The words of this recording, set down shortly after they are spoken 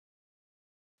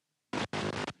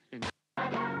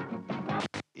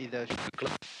إذا شكرا.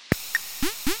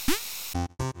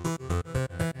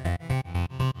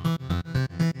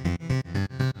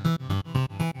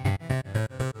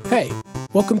 Hey,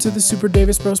 welcome to the Super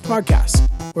Davis Bros podcast,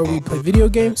 where we play video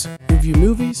games, review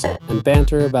movies, and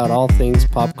banter about all things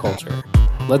pop culture.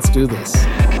 Let's do this.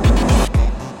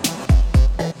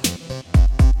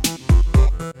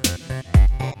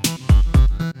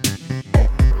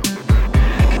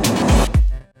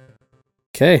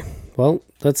 Okay, well,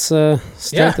 let's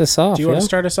start this off. Do you want to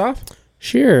start us off?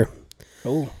 Sure.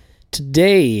 Oh.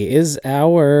 Today is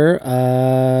our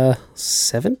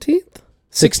 17th?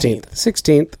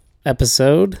 16th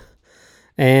episode,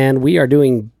 and we are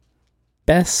doing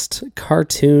best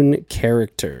cartoon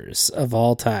characters of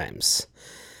all times.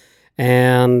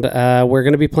 And we're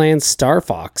going to be playing Star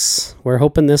Fox. We're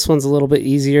hoping this one's a little bit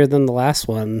easier than the last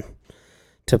one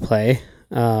to play.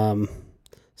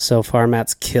 So far,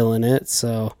 Matt's killing it.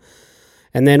 So,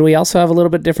 and then we also have a little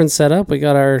bit different setup. We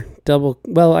got our double.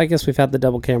 Well, I guess we've had the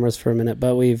double cameras for a minute,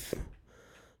 but we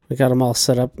got them all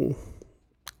set up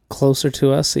closer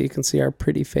to us so you can see our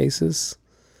pretty faces.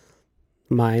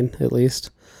 Mine, at least.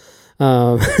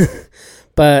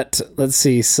 But let's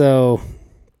see. So,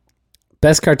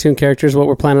 best cartoon characters. What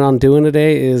we're planning on doing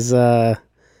today is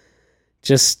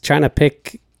just trying to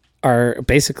pick our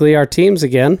teams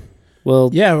again.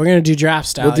 We're gonna do draft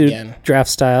style again. Draft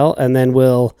style, and then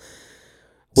we'll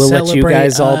let you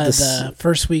guys all the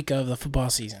first week of the football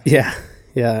season. Yeah,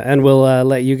 and we'll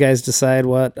let you guys decide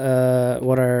what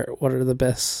the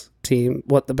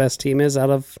best team is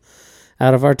out of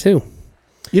our two.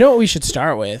 You know what we should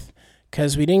start with,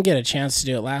 because we didn't get a chance to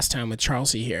do it last time with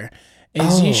Charlesy here.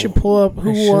 You should pull up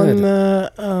who won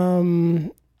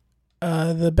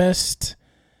the best.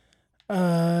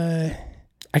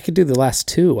 I could do the last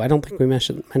two. I don't think we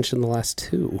mentioned the last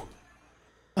two.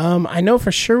 I know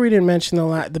for sure we didn't mention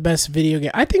the best video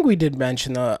game. I think we did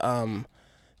mention the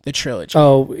trilogy.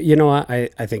 Oh, you know what? I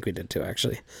think we did too,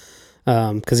 actually.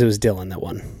 Because it was Dylan that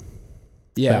won.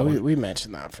 Yeah, we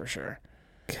mentioned that for sure.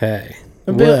 Okay.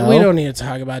 We don't need to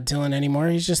talk about Dylan anymore.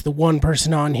 He's just the one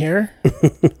person on here.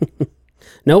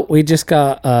 Nope, we just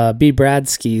got B.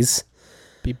 Bradskis.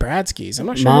 B. Bradskis. I'm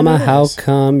not sure. Mama, how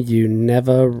come you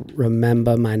never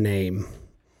remember my name?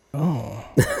 Oh.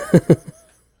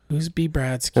 Who's B.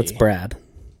 Bradsky? That's Brad.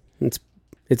 It's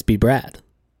B. Brad.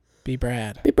 B.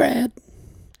 Brad. B. Brad.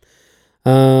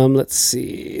 Let's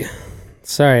see.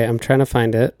 Sorry, I'm trying to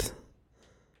find it.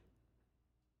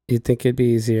 You'd think it'd be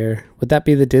easier. Would that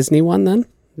be the Disney one then?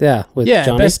 Yeah, with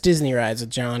Johnny? Best Disney rides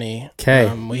with Johnny.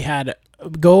 Okay. We had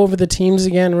go over the teams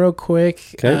again real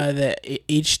quick. Okay. That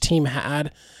each team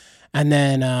had, and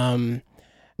then.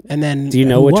 Do you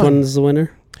know which one's the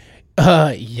winner? Yeah,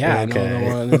 okay. I know the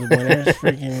one the winner is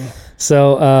freaking.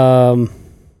 So,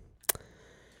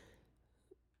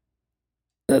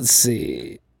 let's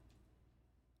see.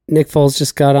 Nick Foles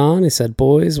just got on. He said,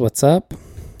 "Boys, what's up?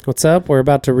 What's up?" We're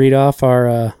about to read off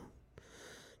our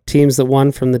teams that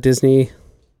won from the Disney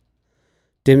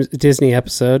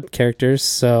episode characters.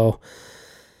 So,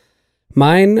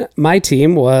 my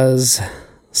team was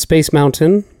Space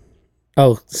Mountain.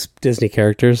 Oh, Disney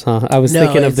characters, huh? I was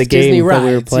thinking of the game that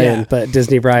we were playing, but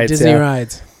Disney rides. Disney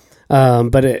rides.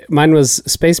 But mine was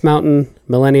Space Mountain,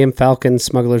 Millennium Falcon,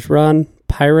 Smuggler's Run,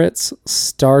 Pirates,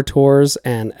 Star Tours,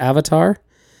 and Avatar.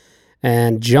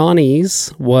 And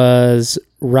Johnny's was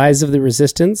Rise of the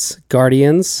Resistance,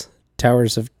 Guardians, Tower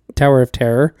of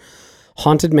Terror,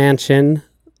 Haunted Mansion,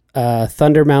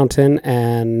 Thunder Mountain,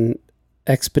 and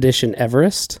Expedition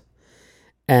Everest.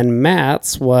 And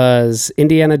Matt's was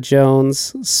Indiana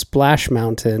Jones, Splash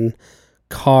Mountain,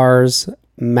 Cars,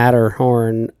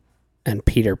 Matterhorn, and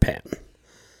Peter Pan.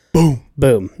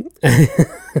 Boom.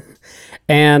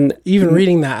 And even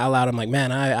reading that out loud, I'm like,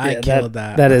 man, I killed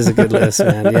that. That is a good list,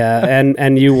 man. Yeah,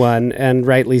 and you won, and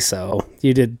rightly so.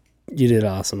 You did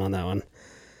awesome on that one.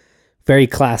 Very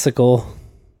classical.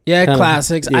 Yeah,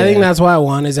 classics. I think that's why I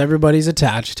won, is everybody's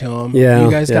attached to them. Yeah,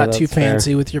 you guys got too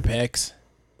fancy with your picks.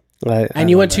 And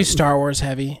you went too Star Wars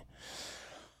heavy.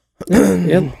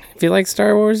 Yep. If you like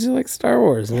Star Wars, you like Star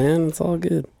Wars, man. It's all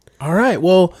good. All right.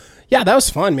 Well, yeah, that was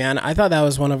fun, man. I thought that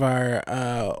was one of our...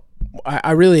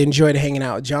 I really enjoyed hanging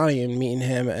out with Johnny and meeting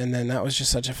him, and then that was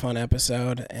just such a fun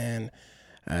episode. And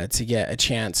to get a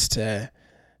chance to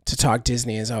talk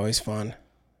Disney is always fun.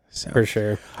 So. For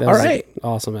sure. That all was right. An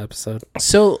awesome episode.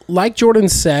 So, like Jordan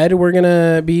said, we're going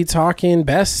to be talking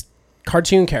best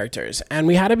cartoon characters, and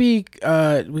we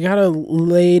gotta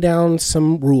lay down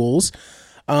some rules.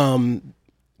 One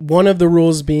of the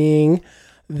rules being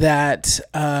that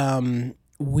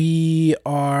we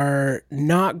are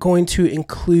not going to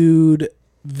include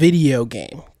video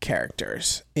game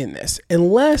characters in this,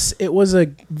 unless it was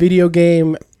a video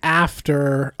game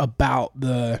after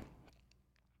whatever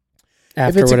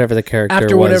the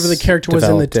character was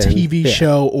in the TV yeah.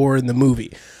 show or in the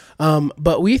movie.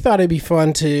 But we thought it'd be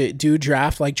fun to do a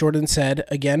draft, like Jordan said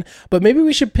again. But maybe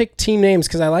we should pick team names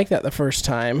because I like that the first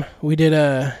time we did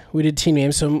team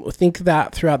names. So think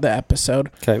that throughout the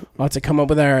episode. Okay, we'll have to come up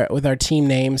with our team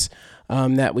names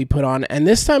that we put on, and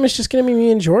this time it's just gonna be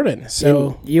me and Jordan.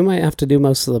 So and you might have to do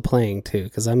most of the playing too,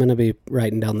 because I'm gonna be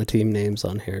writing down the team names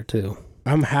on here too.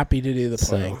 I'm happy to do the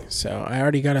playing. So I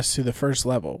already got us through the first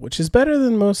level, which is better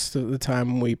than most of the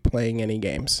time we playing any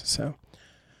games. So.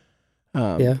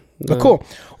 But cool.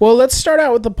 Well, let's start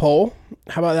out with the poll.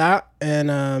 How about that?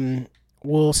 And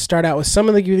we'll start out with some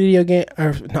of the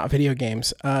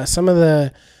some of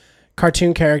the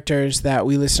cartoon characters that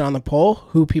we listed on the poll,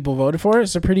 who people voted for.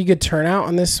 It's a pretty good turnout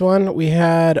on this one. We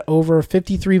had over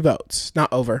 53 votes.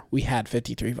 Not over. We had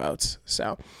 53 votes.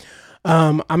 So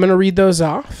I'm going to read those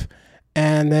off,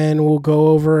 and then we'll go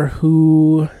over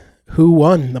who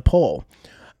won the poll.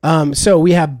 So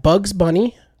we have Bugs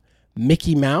Bunny,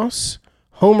 Mickey Mouse,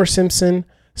 Homer Simpson,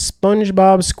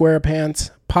 SpongeBob SquarePants,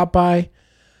 Popeye,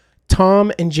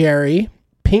 Tom and Jerry,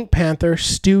 Pink Panther,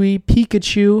 Stewie,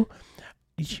 Pikachu.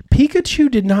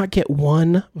 Pikachu did not get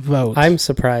one vote. I'm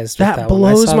surprised. That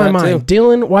blows my mind. Too.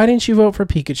 Dylan, why didn't you vote for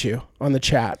Pikachu on the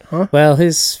chat? Huh? Well,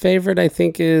 his favorite, I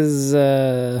think, is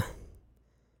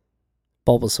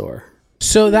Bulbasaur.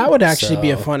 So that would actually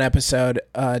be a fun episode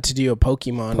to do a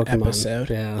Pokemon episode.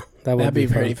 Yeah, that'd be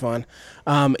pretty fun.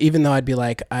 Even though I'd be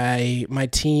like, my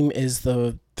team is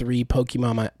the 3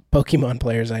 Pokemon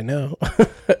players I know,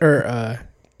 or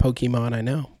Pokemon I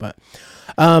know. But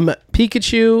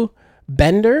Pikachu,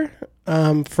 Bender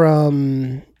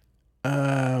from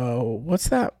what's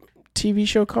that TV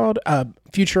show called?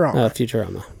 Futurama.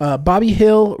 Futurama. Bobby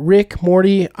Hill, Rick,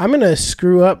 Morty. I'm gonna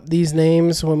screw up these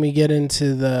names when we get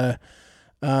into the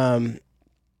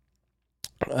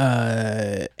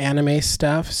anime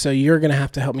stuff, so you're gonna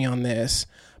have to help me on this.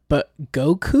 But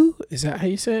Goku, is that how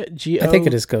you say it? I think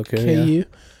it is Goku. K-U. Yeah.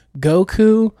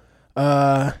 Goku.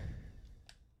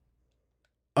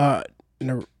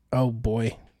 Oh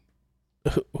boy,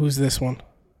 who's this one?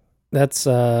 That's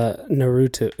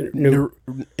Naruto.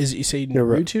 Is it, you say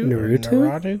Naruto?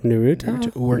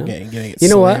 Naruto. We're getting it. You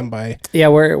know what? Yeah,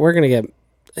 we're gonna get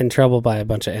in trouble by a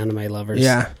bunch of anime lovers.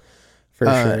 Yeah. For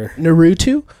sure.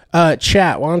 Naruto.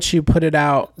 Chat, why don't you put it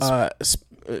out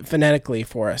phonetically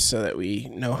for us so that we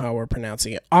know how we're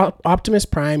pronouncing it. Optimus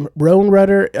Prime, Roan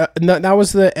Rudder. That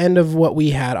was the end of what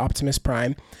we had, Optimus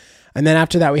Prime. And then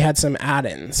after that, we had some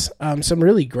add-ins. Some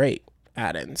really great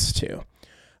add-ins, too.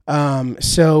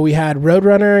 So we had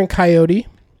Roadrunner and Coyote.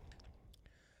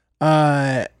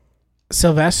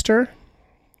 Sylvester.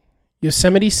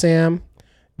 Yosemite Sam.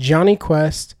 Johnny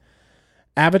Quest.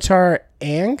 Avatar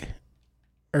Aang.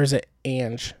 Or is it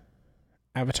Ange?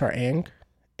 Avatar Aang?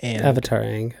 Avatar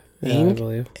Aang. Aang? I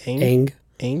believe. Aang?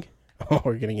 Oh,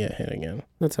 we're going to get hit again.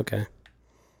 That's okay.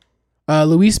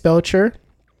 Luis Belcher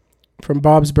from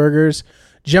Bob's Burgers.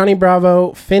 Johnny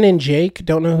Bravo. Finn and Jake.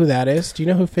 Don't know who that is. Do you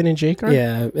know who Finn and Jake are?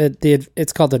 Yeah.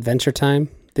 It's called Adventure Time,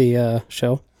 the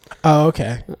show. Oh,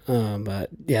 okay. But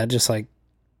yeah, just like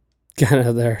kind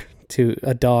of they're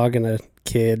a dog and a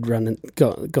kid going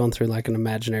through like an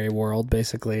imaginary world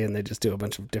basically, and they just do a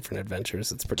bunch of different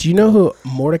adventures. It's pretty. Do you know who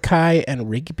Mordecai and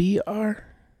Rigby are?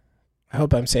 I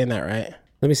hope I'm saying that right.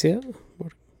 Let me see it.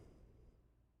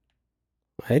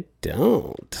 I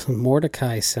don't.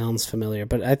 Mordecai sounds familiar,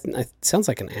 but it sounds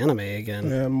like an anime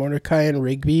again. Mordecai and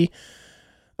Rigby.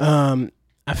 I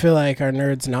feel like our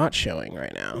nerd's not showing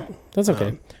right now. That's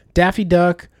okay. Daffy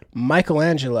Duck,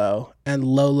 Michelangelo, and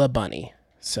Lola Bunny.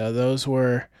 So those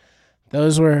were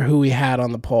who we had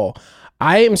on the poll.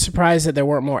 I am surprised that there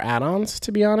weren't more add-ons,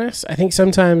 to be honest. I think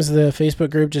sometimes the Facebook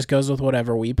group just goes with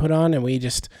whatever we put on, and we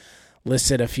just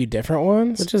listed a few different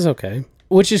ones. Which is okay.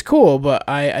 Which is cool, but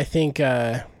I think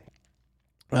that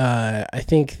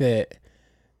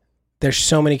there's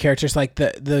so many characters. Like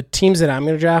the teams that I'm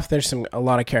going to draft, there's a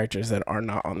lot of characters that are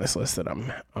not on this list that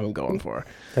I'm going for.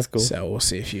 That's cool. So we'll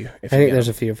see if you. I think there's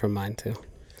a few from mine too.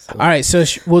 So. All right, so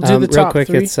we'll do the top real quick.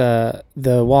 3. It's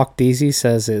the Walk Deezy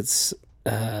says it's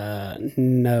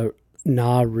Naruto.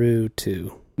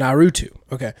 Naruto.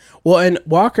 Okay. Well, and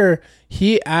Walker,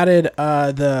 he added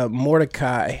the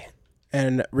Mordecai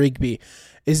and Rigby.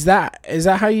 Is that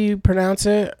how you pronounce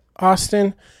it,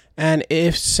 Austin? And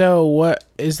if so, what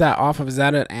is that off of? Is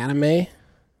that an anime?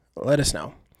 Let us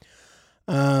know.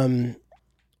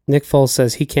 Nick Foles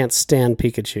says he can't stand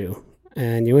Pikachu.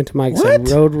 And you went to Mike What? said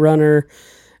Roadrunner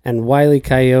and Wile E.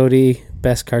 Coyote,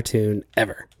 best cartoon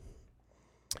ever?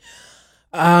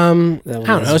 I don't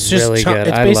know. It's just really good.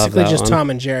 It's I love basically that just one. Tom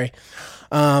and Jerry.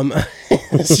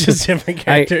 It's just different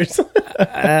characters.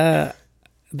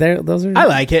 Those are. I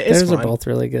like it. It's Those fun. are both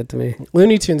really good to me.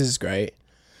 Looney Tunes is great.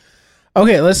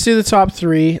 Okay, let's do the top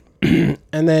 3, and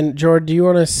then Jordan, do you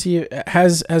want to see?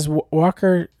 Has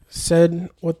Walker said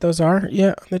what those are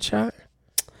yet on the chat?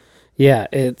 Yeah,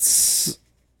 it's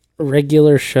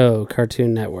regular show,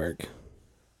 Cartoon Network.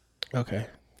 Okay.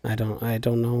 I don't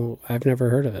know. I've never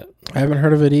heard of it. I haven't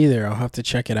heard of it either. I'll have to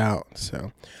check it out.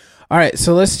 So, all right.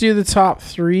 So let's do the top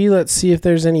 3. Let's see if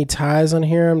there's any ties on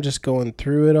here. I'm just going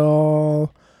through it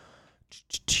all.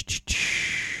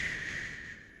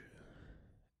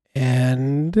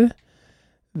 And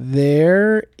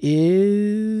there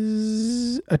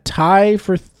is a tie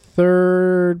for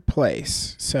 3rd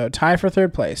place. So tie for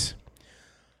 3rd place.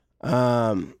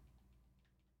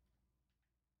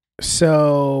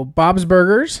 So Bob's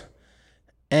Burgers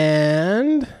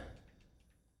and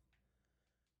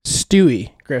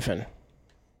Stewie Griffin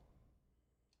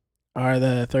are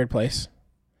the 3rd place.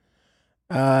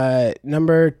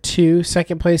 Number 2,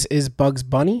 2nd place is Bugs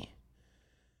Bunny.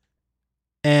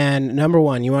 And number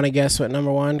 1, you want to guess what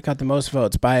number 1 got the most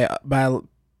votes by a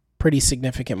pretty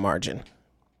significant margin?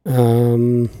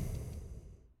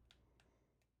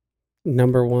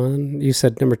 Number 1, you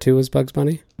said number 2 was Bugs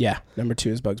Bunny? Yeah, number 2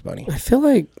 is Bugs Bunny. I feel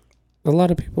like a lot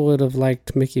of people would have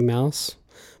liked Mickey Mouse,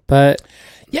 but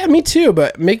yeah, me too.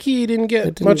 But Mickey didn't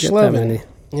get much love.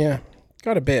 Yeah,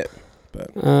 got a bit.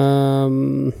 But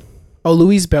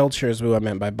Louise Belcher is who I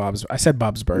meant by Bob's. I said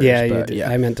Bob's Burgers. Yeah, but you did.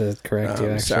 Yeah. I meant to correct you.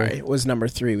 Actually, sorry, it was number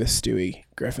 3 with Stewie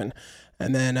Griffin,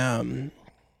 and then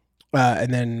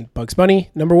Bugs Bunny.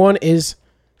 Number 1 is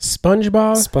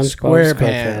SpongeBob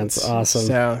SquarePants. Awesome.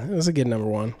 So it was a good number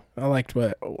 1. I liked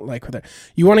what that.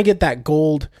 You want to get that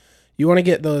gold. You want to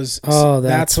get those. Oh,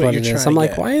 that's what you're it is. trying I'm to like,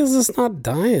 get. why is this not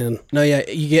dying? No, yeah,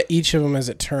 you get each of them as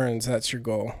it turns. That's your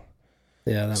goal.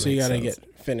 Yeah, that so you makes got to sense.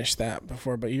 finish that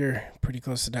before, but you're pretty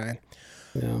close to dying.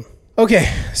 Yeah.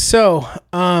 Okay, so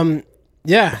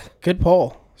yeah, good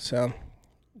poll. So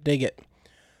dig it.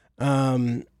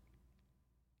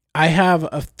 I have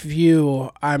a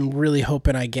few I'm really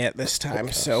hoping I get this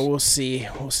time. So we'll see.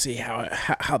 We'll see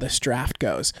how this draft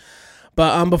goes.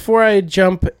 But before I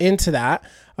jump into that,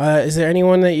 is there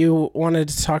anyone that you wanted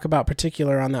to talk about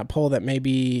particular on that poll that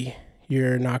maybe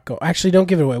you're not going? Actually, don't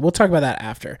give it away. We'll talk about that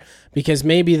after, because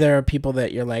maybe there are people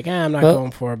that you're like, I'm not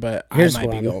going for, but I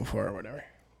might be going for or whatever.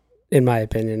 In my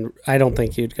opinion, I don't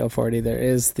think you'd go for it either.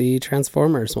 Is the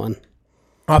Transformers one?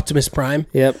 Optimus Prime.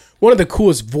 Yep. One of the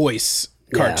coolest voice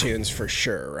cartoons for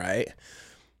sure, right?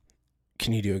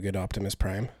 Can you do a good Optimus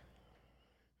Prime?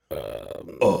 I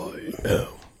am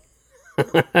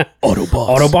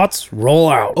Autobots, roll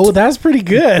out. Oh, that's pretty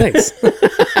good. Thanks.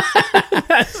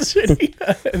 That's pretty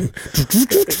good.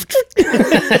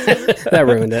 That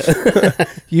ruined it.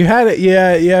 You had it.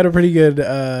 Yeah, you had a pretty good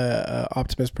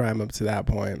Optimus Prime up to that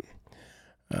point.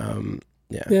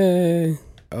 Yeah. Yay.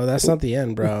 Oh, that's not the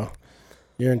end, bro.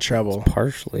 You're in trouble.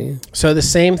 Partially. So the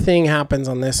same thing happens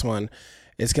on this one.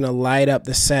 It's gonna light up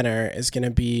the center. It's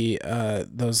gonna be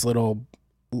those little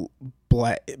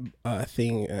black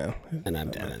thing. And I'm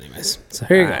dead anyways. So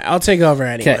here you go. I'll take over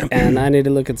anyway. Okay, and I need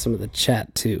to look at some of the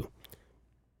chat too.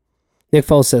 Nick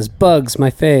Foles says, Bugs,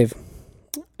 my fave.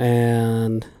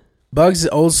 And Bugs is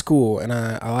old school, and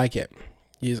I like it.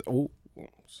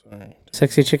 Sorry.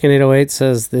 Sexy Chicken 808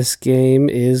 says, this game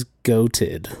is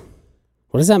goated.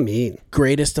 What does that mean?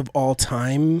 Greatest of all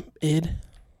time, id.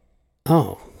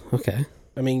 Oh, okay.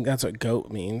 I mean, that's what GOAT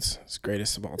means. It's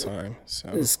greatest of all time. So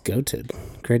It's goated.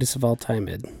 Greatest of all time,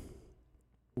 id.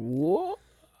 what?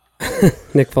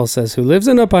 Nick Foles says, who lives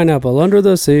in a pineapple under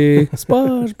the sea?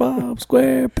 SpongeBob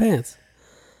SquarePants.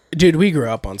 Dude, we grew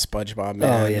up on SpongeBob,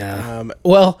 man. Oh, yeah.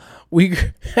 Well,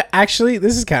 actually,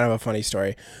 this is kind of a funny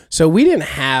story. So we didn't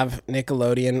have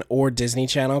Nickelodeon or Disney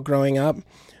Channel growing up.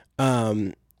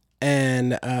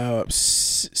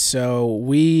 So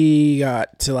we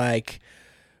got to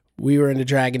we were into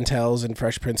Dragon Tales and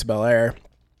Fresh Prince of Bel-Air,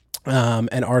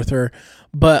 and Arthur.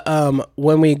 But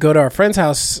when we go to our friend's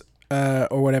house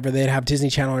or whatever, they'd have Disney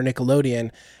Channel or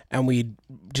Nickelodeon, and we'd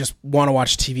just want to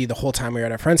watch TV the whole time we were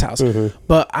at our friend's house. Mm-hmm.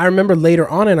 But I remember later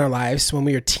on in our lives, when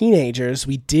we were teenagers,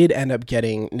 we did end up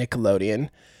getting Nickelodeon.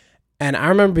 And I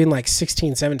remember being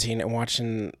 16, 17 and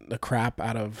watching the crap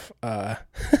out of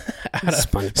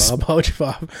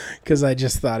SpongeBob, because I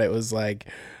just thought it was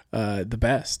the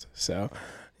best. So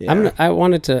yeah. I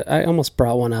almost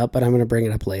brought one up, but I'm going to bring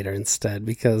it up later instead,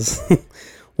 because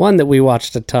one that we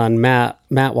watched a ton, Matt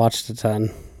watched a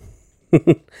ton.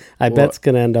 I bet it's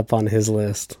going to end up on his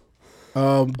list.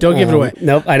 Don't give it away.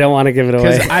 Nope, I don't want to give it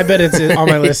away. Because I bet it's on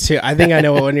my list too. I think I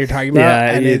know what one you're talking about,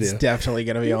 Yeah, and you it's do. definitely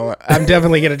gonna be on. I'm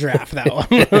definitely gonna draft that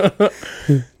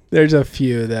one. There's a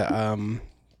few that I'm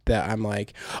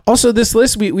like. Also, this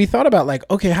list we thought about like,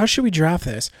 okay, how should we draft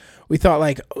this? We thought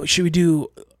like, should we do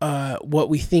what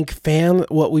we think fans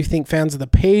of the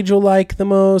page will like the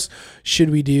most? Should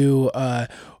we do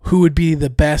who would be the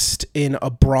best in a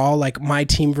brawl, like my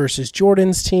team versus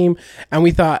Jordan's team? And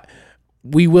we thought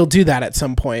we will do that at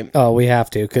some point. Oh, we have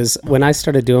to, because when I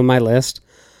started doing my list,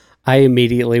 I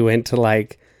immediately went to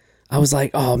like, I was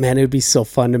like, oh man, it would be so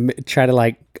fun to try to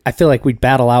like, I feel like we'd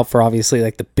battle out for obviously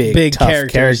like the big tough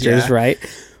characters, yeah. right?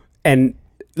 And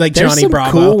Like there's Johnny some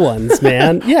Bravo, cool ones,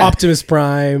 man. Yeah, Optimus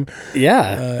Prime,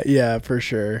 yeah, yeah, for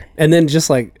sure. and then just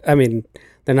like, I mean,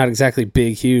 they're not exactly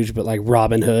big, huge, but like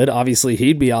Robin Hood, obviously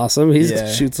he'd be awesome. He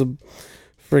shoots a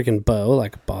freaking bow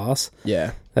like a boss.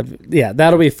 Yeah.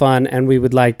 That'll be fun, and we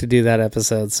would like to do that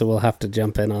episode, so we'll have to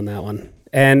jump in on that one.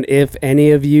 And if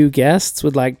any of you guests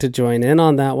would like to join in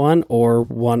on that one or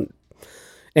want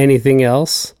anything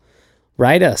else,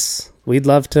 write us. We'd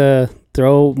love to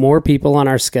throw more people on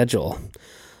our schedule.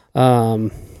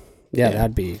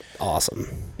 That'd be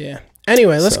awesome. Yeah.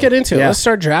 Anyway, let's get into it. yeah. Let's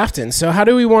start drafting. So how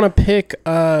do we want to pick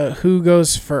who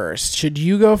goes first? Should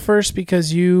you go first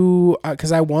because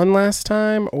I won last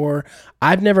time, or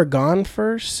I've never gone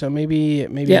first, so maybe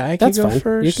I can go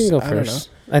first? You can go first.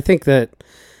 I think that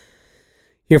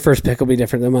your first pick will be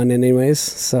different than mine anyways,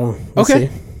 so we'll see.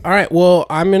 All right, well,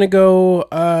 I'm going to go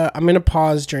I'm going to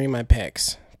pause during my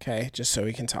picks, okay, just so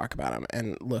we can talk about them.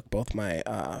 And look, both my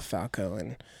Falco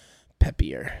and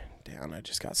Peppy are down. I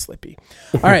just got slippy.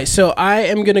 All right, so I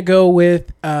am going to go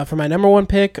with, for my number one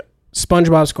pick,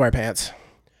 SpongeBob SquarePants.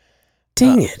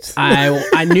 Dang it.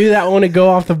 I knew that one would go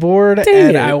off the board,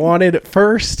 I wanted it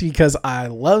first because I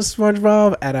love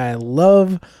SpongeBob, and I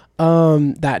love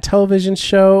that television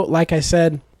show. Like I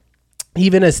said,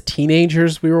 even as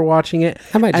teenagers, we were watching it.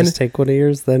 I might just take one of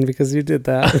yours then because you did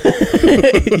that.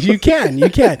 You can.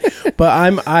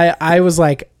 But I was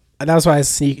like, that's why I was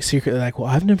secretly like, well,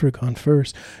 I've never gone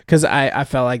first because I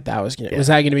felt like that was was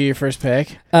that going to be your first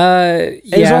pick?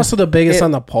 It was also the biggest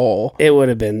on the poll. It would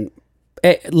have been,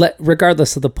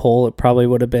 regardless of the poll, it probably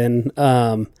would have been.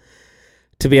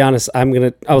 To be honest,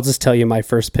 I'll just tell you my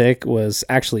first pick was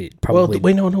actually probably.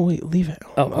 Well, wait, leave it.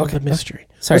 Oh, okay. The mystery.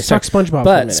 Let's talk SpongeBob.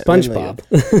 But for a minute,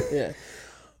 SpongeBob,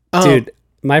 yeah, dude,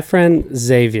 my friend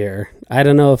Xavier. I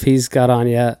don't know if he's got on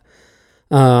yet.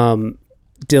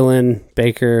 Dylan,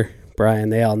 Baker, Brian,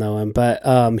 they all know him, but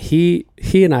he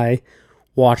and I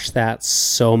watched that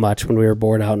so much when we were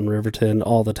bored out in Riverton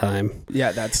all the time.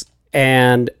 Yeah,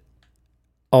 and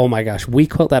oh my gosh, we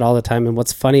quote that all the time. And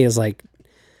what's funny is like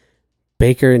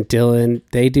Baker and Dylan,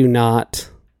 they didn't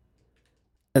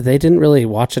really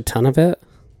watch a ton of it.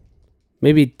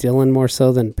 Maybe Dylan more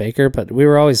so than Baker, but we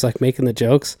were always like making the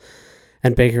jokes,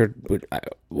 and Baker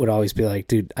would always be like,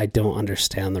 dude, I don't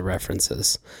understand the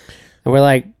references. And we're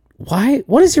like, why?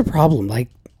 What is your problem? Like,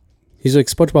 he's like,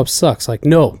 SpongeBob sucks. Like,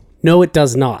 no, it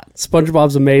does not.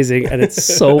 SpongeBob's amazing, and it's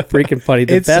so freaking funny.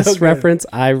 The best reference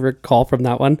I recall from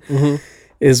that one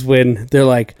is when they're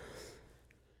like,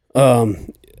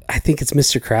 I think it's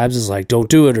Mr. Krabs is like, don't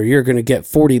do it or you're going to get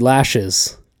 40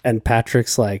 lashes. And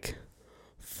Patrick's like,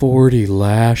 40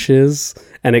 lashes?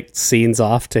 And it scenes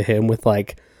off to him with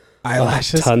like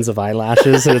eyelashes, tons of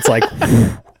eyelashes. And it's like,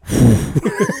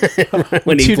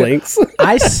 when he blinks.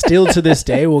 I still to this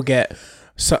day will get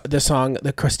the song,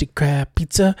 The Krusty Krab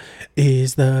Pizza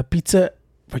is the pizza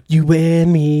for you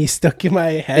and me, stuck in my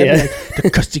head. Yeah. Like,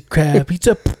 the Krusty Krab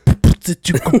Pizza. Pizza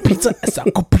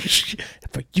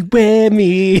for you and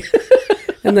me.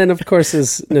 And then of course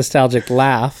his nostalgic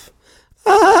laugh.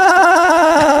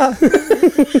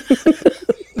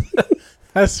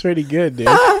 That's pretty good, dude.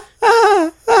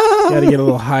 Gotta get a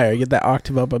little higher, get that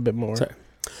octave up a bit more. Sorry.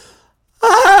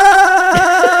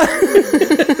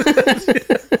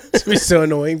 It's gonna be so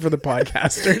annoying for the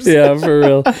podcasters. Yeah, for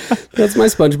real. That's my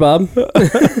SpongeBob.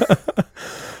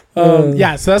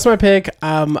 Yeah, so that's my pick.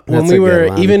 When we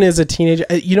were even as a teenager,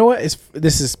 you know what?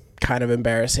 This is kind of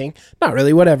embarrassing. Not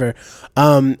really. Whatever.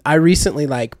 I recently,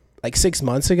 like 6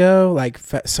 months ago,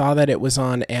 saw that it was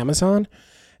on Amazon,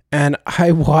 and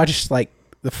I watched like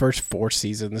the first 4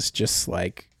 seasons just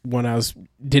like when I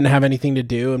didn't have anything to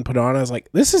do and put it on. I was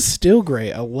like, this is still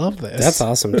great. I love this. That's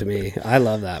awesome to me. I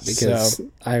love that because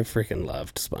I freaking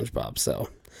loved SpongeBob. So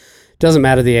doesn't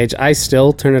matter the age. I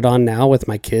still turn it on now with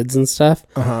my kids and stuff.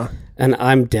 And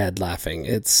I'm dead laughing.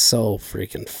 It's so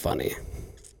freaking funny.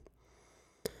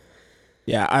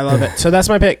 Yeah, I love it. So that's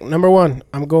my pick. Number 1.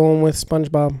 I'm going with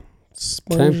SpongeBob.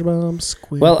 SpongeBob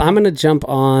SquarePants. Well, I'm going to jump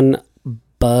on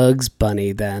Bugs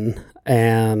Bunny then,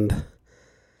 and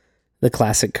the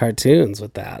classic cartoons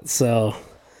with that. So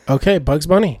okay, Bugs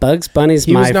Bunny. Bugs Bunny's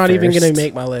He my was not even first. going to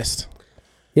make my list.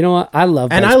 You know what? I love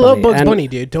Bugs And I Bunny. love Bugs And Bunny,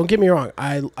 dude. Don't get me wrong.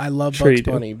 I love Sure Bugs you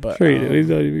do. Bunny, but Sure you do. He's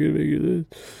not even gonna make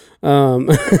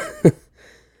it.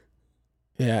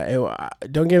 yeah,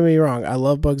 don't get me wrong. I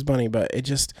love Bugs Bunny, but it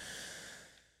just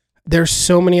there's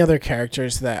so many other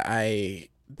characters that I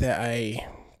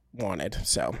wanted.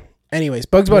 So, anyways,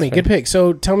 Bugs Bunny, good pick.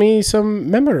 So, tell me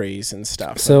some memories and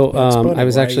stuff. So, Bugs Bunny. I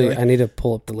was Why actually you I need to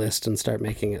pull up the list and start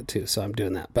making it too. So I'm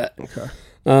doing that. But okay.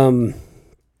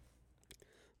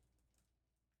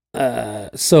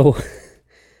 So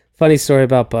funny story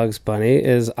about Bugs Bunny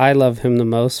is I love him the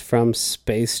most from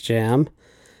Space Jam.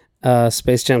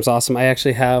 Space Jam's awesome. I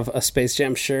actually have a Space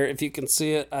Jam shirt. If you can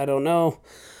see it, I don't know,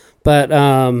 but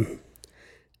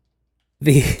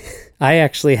I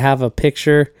actually have a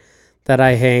picture that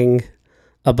I hang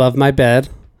above my bed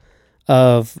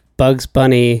of Bugs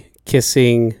Bunny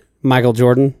kissing Michael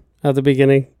Jordan at the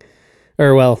beginning,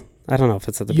 or well, I don't know if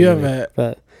it's at the beginning,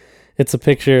 but it's a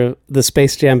picture, the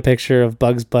Space Jam picture of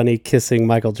Bugs Bunny kissing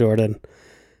Michael Jordan.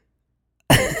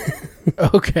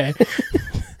 Okay.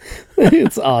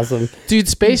 It's awesome. Dude,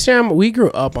 Space Jam, we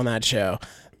grew up on that show.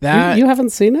 You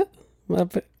haven't seen it?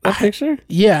 That picture?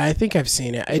 Yeah, I think I've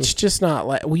seen it. It's just not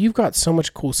like, well, you've got so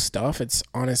much cool stuff. It's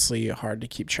honestly hard to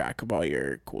keep track of all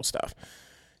your cool stuff,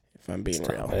 if I'm being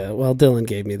real. Yeah, well, Dylan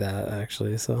gave me that,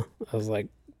 actually, so I was like,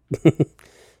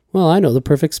 well, I know the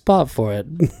perfect spot for it.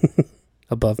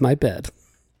 Above my bed.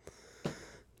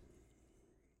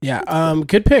 Yeah,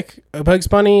 good pick. Bugs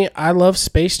Bunny. I love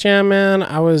Space Jam, man.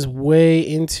 I was way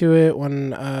into it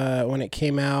when it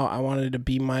came out. I wanted to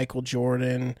be Michael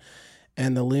Jordan,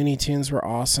 and the Looney Tunes were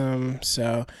awesome.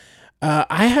 So,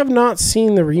 I have not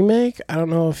seen the remake. I don't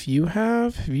know if you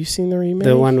have. Have you seen the remake?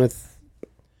 The one with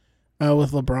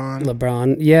LeBron.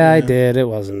 LeBron. Yeah, I did. It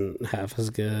wasn't half as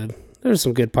good. There were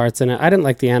some good parts in it. I didn't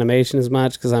like the animation as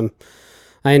much because I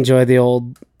enjoy the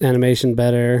old animation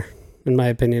better, in my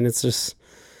opinion. It's just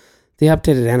the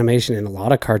updated animation in a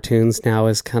lot of cartoons now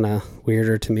is kind of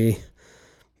weirder to me,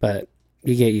 but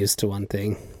you get used to one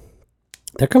thing.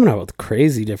 They're coming out with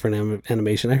crazy different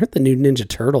animation. I heard the new Ninja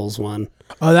Turtles one.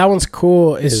 Oh, that one's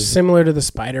cool. It's similar to the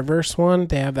Spider-Verse one.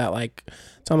 They have that like,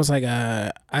 it's almost like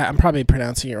I'm probably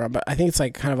pronouncing it wrong, but I think it's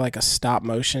like kind of like a stop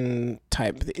motion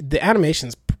type. The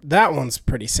animation's, that one's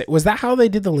pretty sick. Was that how they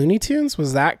did the Looney Tunes?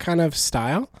 Was that kind of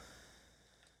style?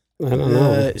 I don't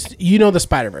know. You know the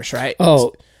Spider-Verse, right?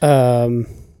 Oh,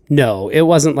 no, it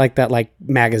wasn't like that, like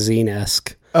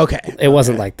magazine-esque. Okay. It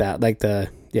wasn't like that.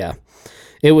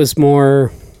 It was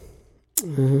more,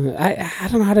 I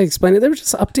don't know how to explain it. They were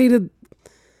just updated,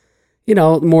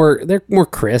 they're more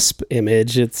crisp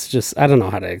image. It's just, I don't know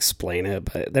how to explain it,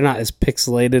 but they're not as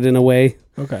pixelated in a way.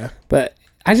 Okay. But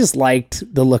I just liked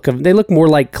the look of them. They look more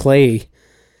like clay.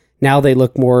 Now they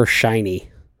look more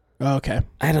shiny. Okay.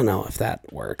 I don't know if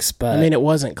that works, but I mean, it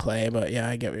wasn't clay, but yeah,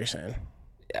 I get what you're saying.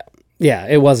 Yeah,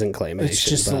 it wasn't claymation. It's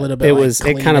just a little bit.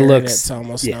 It kind of looks. It's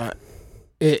almost not.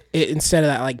 It instead of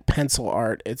that like pencil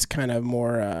art, it's kind of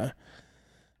more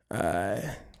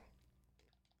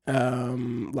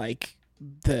like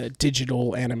the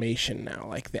digital animation now,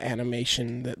 like the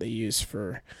animation that they use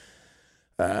for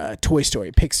Toy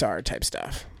Story, Pixar type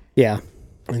stuff. Yeah,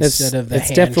 instead of the it's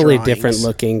hand definitely drawings. different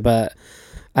looking, but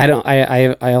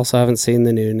I also haven't seen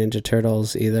the new Ninja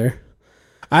Turtles either.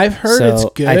 I've heard it's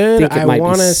good. I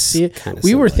want to see it.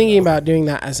 We were thinking about doing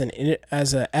that as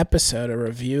an episode, a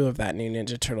review of that new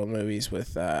Ninja Turtle movies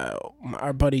with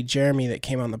our buddy Jeremy that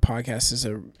came on the podcast. Is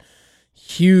a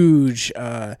huge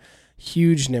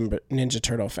Ninja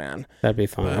Turtle fan. That'd be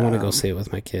fun. I want to go see it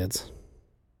with my kids.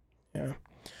 Yeah.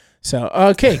 So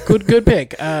okay, good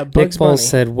pick. Bugs Nick Bowles Bunny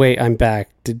said, "Wait, I'm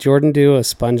back. Did Jordan do a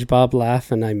SpongeBob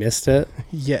laugh and I missed it?"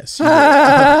 Yes.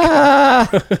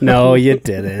 No, you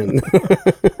didn't.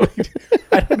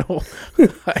 I don't know.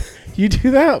 You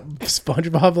do that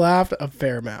SpongeBob laugh a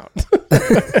fair amount.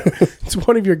 It's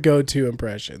one of your go-to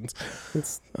impressions.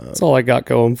 That's all I got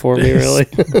going for me, really.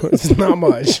 It's not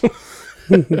much.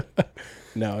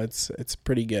 No, it's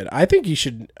pretty good. I think you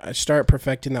should start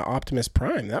perfecting the Optimus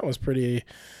Prime. That was pretty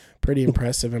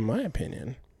impressive in my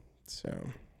opinion. So,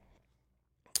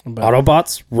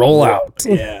 Autobots, roll out.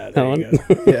 Yeah, there you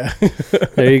go. Yeah.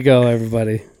 There you go,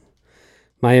 everybody.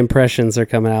 My impressions are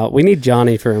coming out. We need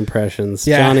Johnny for impressions.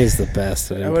 Yeah. Johnny's the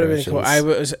best at That would have been impressions. cool. I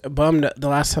was bummed the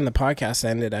last time the podcast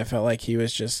ended. I felt like he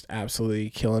was just absolutely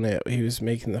killing it. He was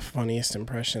making the funniest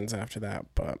impressions after that.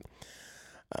 But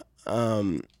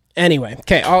Anyway,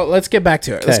 okay, let's get back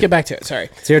to it. Sorry.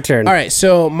 It's your turn. All right,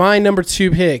 so my number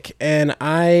 2 pick, and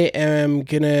I am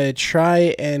going to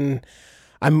try and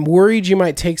I'm worried you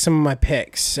might take some of my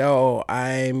picks, so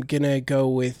I'm going to go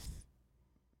with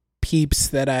peeps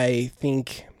that I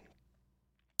think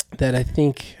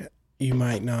you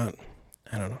might not,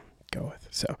 I don't know, go with.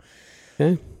 So,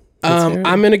 okay.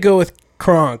 I'm going to go with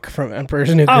Kronk from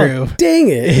Emperor's New Groove. Oh, dang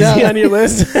it. Is he on your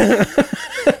list?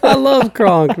 I love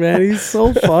Kronk, man. He's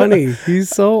so funny. He's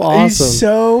so awesome. He's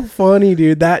so funny,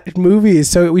 dude. That movie is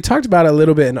so... We talked about it a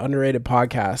little bit in underrated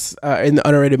podcasts, in the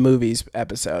underrated movies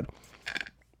episode.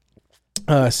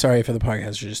 Sorry for the podcast.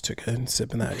 I just took a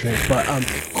sip of that drink.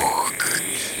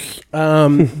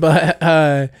 But,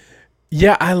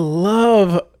 yeah, I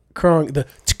love Kronk.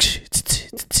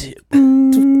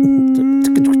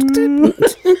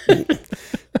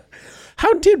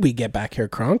 How did we get back here,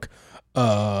 Kronk?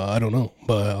 I don't know.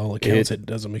 By all accounts, it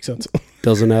doesn't make sense.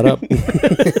 Doesn't add up.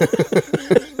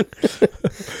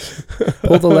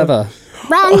 Pull the lever.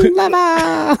 Wrong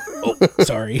lever. Oh,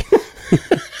 sorry.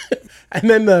 And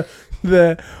then the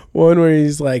one where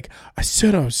he's like, I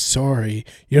said I'm sorry.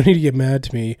 You don't need to get mad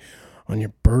to me on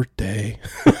your birthday.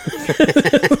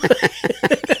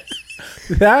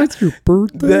 That's your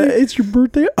birthday? It's your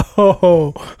birthday?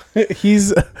 Oh.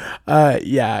 He's,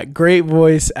 yeah, great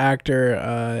voice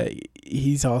actor.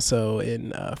 He's also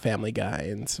in Family Guy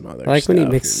and some other I like stuff. when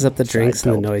he mixes up the drinks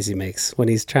and the noise he makes. When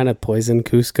he's trying to poison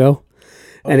Cusco.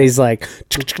 And he's like...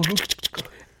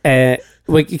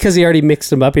 because he already mixed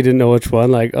them up, he didn't know which one.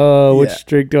 Like, which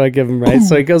drink do I give him, right?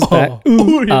 So he goes back.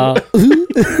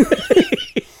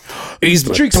 He's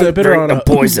drinks a bit on a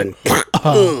poison.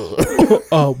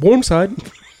 Warm side.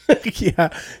 Yeah,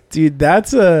 dude,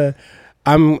 that's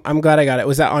I'm glad I got it.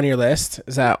 Was that on your list?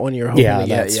 Is that one you're hoping to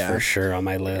get? That's for sure on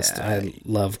my list. Yeah. I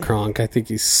love Kronk. I think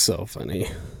he's so funny.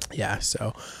 Yeah.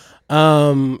 So,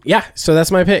 so that's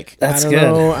my pick. That's good.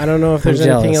 I don't know if there's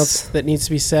anything else that needs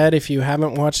to be said. If you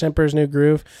haven't watched Emperor's New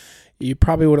Groove, you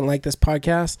probably wouldn't like this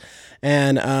podcast.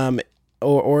 And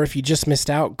or if you just missed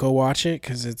out, go watch it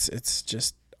because it's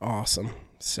just awesome.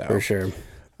 So for sure.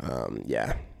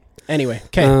 Yeah. Anyway,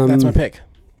 okay, that's my pick.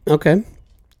 Okay.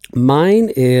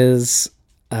 Mine is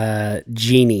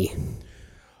Genie.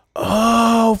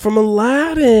 Oh, from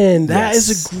Aladdin. That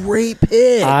is a great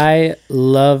pick. I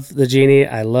love the Genie.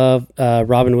 I love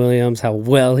Robin Williams, how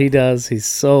well he does. He's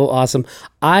so awesome.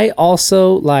 I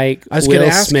also like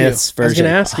Will Smith's version.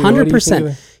 I was going to ask you.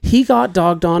 100%. He got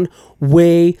dogged on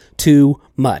way too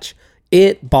much.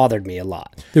 It bothered me a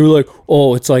lot. They were like,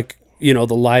 oh, it's like, the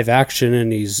live action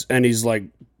and he's like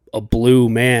a blue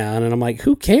man, and I'm like,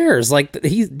 who cares? Like,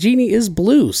 Genie is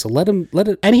blue, so let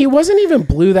it. And he wasn't even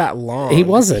blue that long. He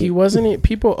wasn't.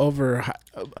 People over.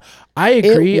 I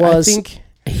agree. I think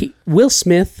Will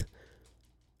Smith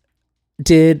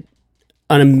did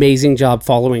an amazing job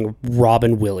following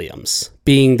Robin Williams,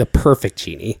 being the perfect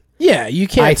Genie. Yeah, you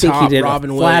can't. I think top he did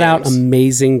Robin a flat out Williams.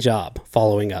 amazing job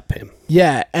following up him.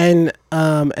 Yeah, and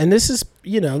this is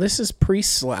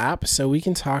pre-slap, so we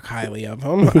can talk highly of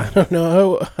him. I don't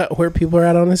know where people are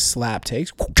at on his slap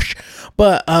takes,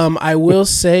 but I will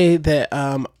say that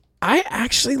I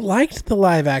actually liked the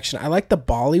live action. I liked the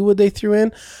Bollywood they threw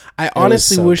in. I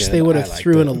honestly wish they would have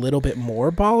threw in a little bit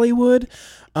more Bollywood.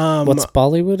 What's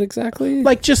Bollywood exactly?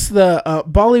 Like just the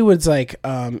Bollywood's like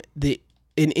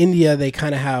in India, they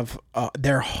kind of have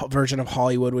their version of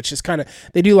Hollywood, which is kind of,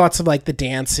 they do lots of like the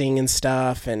dancing and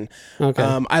stuff. And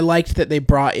I liked that they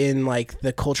brought in like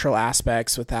the cultural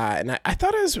aspects with that. And I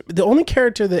thought it was the only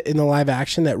character that in the live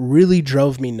action that really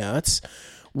drove me nuts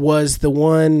was the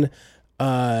one,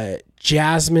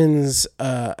 Jasmine's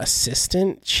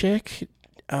assistant chick.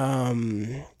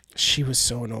 She was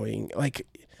so annoying. Like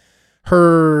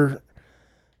her,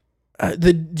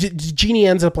 the Genie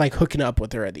ends up like hooking up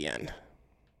with her at the end.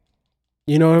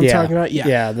 You know what I'm talking about? Yeah.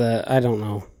 Yeah, I don't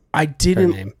know. I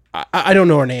didn't. Her name. I don't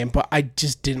know her name, but I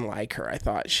just didn't like her. I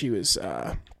thought she was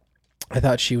kind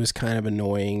of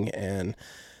annoying, and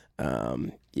I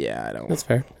don't. That's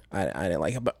fair. I didn't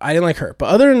like it, but I didn't like her. But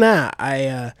other than that,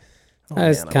 I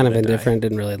was kind of indifferent.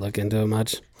 Didn't really look into it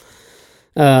much.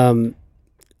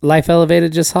 Life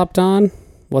Elevated just hopped on.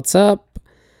 What's up?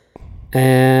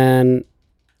 And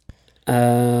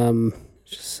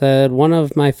said one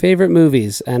of my favorite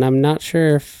movies, and I'm not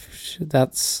sure if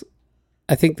that's.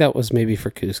 I think that was maybe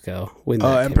for Cusco.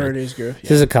 Emperor's New Groove. Yeah.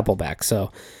 There's a couple back, so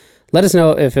let us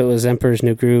know if it was Emperor's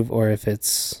New Groove or if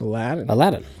it's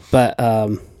Aladdin. But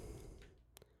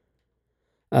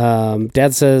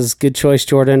Dad says good choice,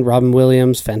 Jordan. Robin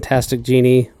Williams, fantastic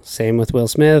Genie. Same with Will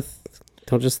Smith.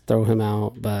 Don't just throw him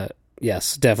out, but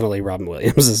yes, definitely Robin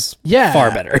Williams is Yeah,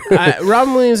 far better.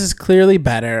 Robin Williams is clearly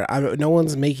better. No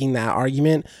one's making that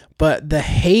argument, but the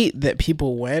hate that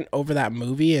people went over that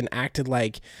movie and acted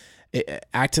like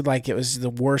it was the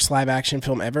worst live action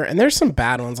film ever. And there's some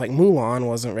bad ones, like Mulan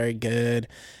wasn't very good,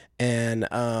 and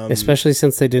especially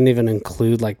since they didn't even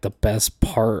include like the best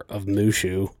part of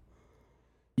Mushu.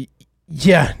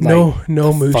 Yeah, no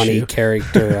Mushu. Funny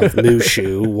character of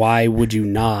Mushu. Why would you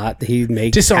not? He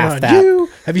makes Dishonor half on that. you.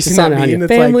 Have you seen that On meme? your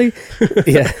It's family. like,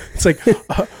 Yeah, it's like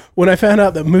when I found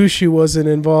out that Mushu wasn't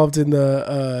involved in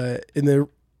the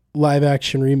live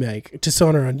action remake.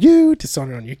 Dishonor on you.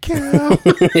 Dishonor on your cow.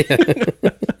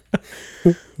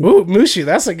 Ooh, Mushu,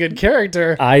 that's a good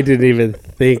character. I didn't even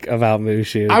think about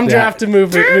Mushu. I'm drafting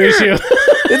Mushu.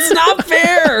 It's not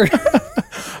fair.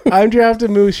 I'm drafting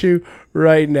Mushu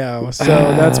right now. So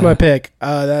that's my pick.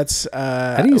 That's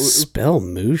How do you spell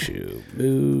Mushu?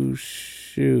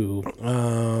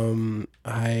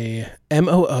 I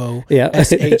Mooshoo. Yeah.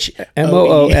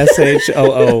 Mooshoo.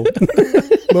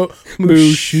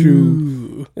 Mushu.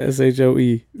 Shoe.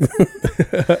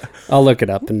 I'll look it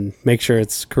up and make sure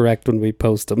it's correct when we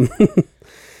post them.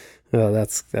 Oh,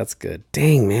 that's good.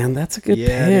 Dang, man, that's a good pick.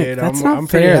 Dude, that's I'm not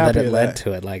pretty fair happy that it with led that.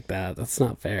 to it like that. That's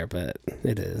not fair, but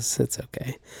it is. It's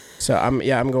okay. So I'm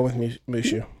going with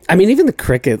Mushu. I mean, even the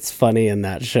cricket's funny in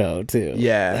that show too.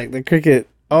 Yeah. like the cricket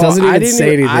doesn't even say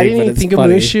anything. I didn't but even it's think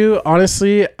funny. of Mushu.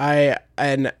 Honestly, I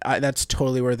that's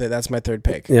totally worth it. That's my third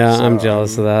pick. Yeah, So, I'm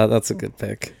jealous of that. That's a good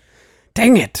pick.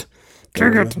 Dang it.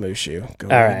 Going with Mushu. All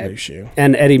right. With Mushu.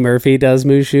 And Eddie Murphy does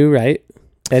Mushu, right?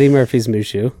 Eddie Murphy's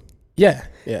Mushu. Yeah.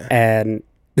 And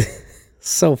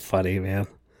so funny, man.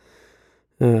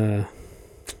 All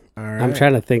right. I'm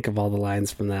trying to think of all the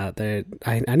lines from that.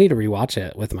 I need to rewatch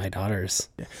it with my daughters.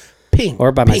 Ping.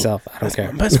 Or by Ping. myself. I don't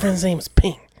care. My best friend's name is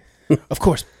Ping. Of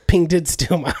course, Ping did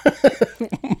steal my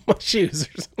my shoes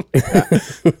or something like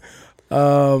that.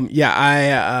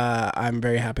 I'm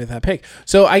very happy with that pick.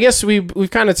 So I guess we've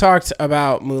kind of talked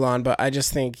about Mulan, but I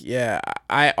just think,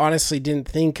 I honestly didn't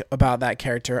think about that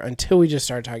character until we just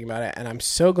started talking about it, and I'm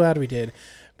so glad we did,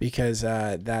 because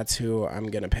that's who I'm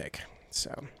gonna pick.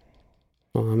 So.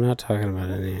 Well, I'm not talking about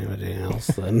anybody else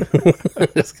then.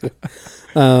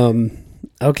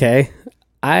 Okay.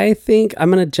 I think I'm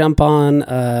going to jump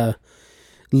on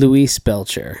Louise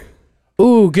Belcher.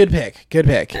 Ooh, good pick. Good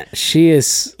pick. She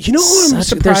is. You know who I'm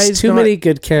surprised There's too many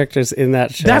good characters in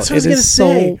that show. That's what I was It gonna is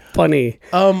say. so funny.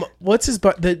 What's his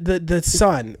the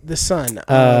son? The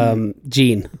son.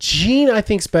 Gene. Gene, I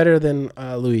think's better than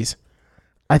Louise.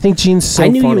 I think Gene's so I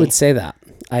knew funny. you would say that.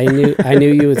 I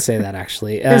knew you would say that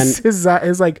actually. And his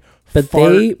like. but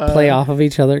they play off of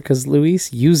each other because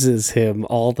Luis uses him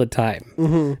all the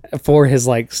time for his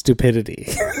like stupidity.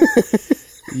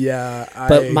 Yeah.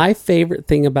 But my favorite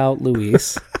thing about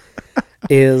Luis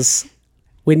is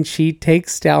when she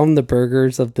takes down the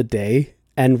burgers of the day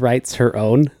and writes her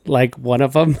own. Like one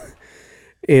of them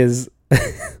is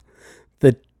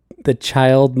the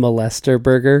child molester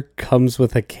burger comes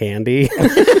with a candy.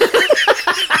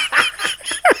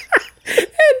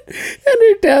 And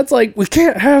her dad's like, we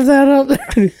can't have that up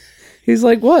there. He's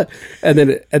like, what? And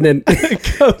then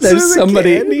there's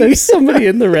somebody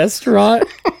in the restaurant,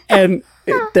 and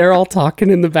they're all talking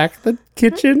in the back of the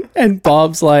kitchen, and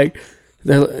Bob's like,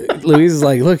 Louise is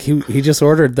like, look, he just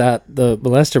ordered the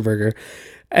molester burger,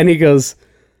 and he goes,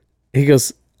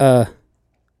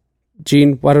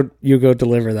 Gene, why don't you go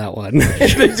deliver that one?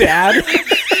 the dad.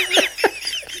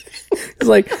 He's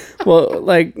like, well,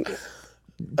 like,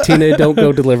 Tina, don't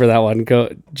go deliver that one. Go,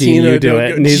 Gene, Tina, you do don't it.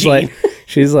 go- And he's Gene. like,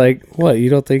 she's like, what? You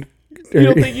don't think? You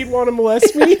don't think you'd want to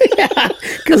molest me?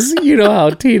 Because you know how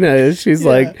Tina is. She's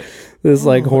like this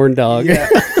like horn dog. Yeah.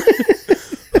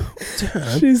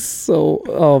 She's so.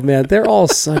 Oh man, they're all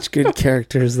such good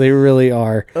characters. They really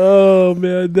are. Oh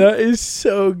man, that is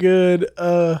so good.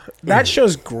 That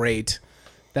show's great.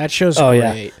 That show's Oh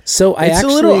great. yeah. So It's a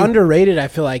little underrated, I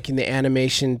feel like, in the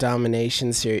animation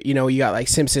domination series. You know, you got like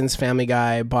Simpsons, Family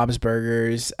Guy, Bob's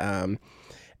Burgers, and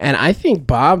I think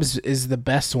Bob's is the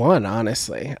best one,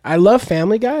 honestly. I love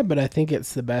Family Guy, but I think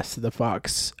it's the best of the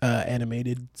Fox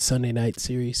animated Sunday night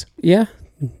series. Yeah,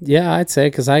 I'd say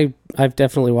because I've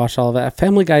definitely watched all of that.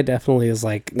 Family Guy definitely is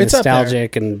like It's up there.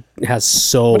 nostalgic and has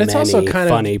so But it's many also kind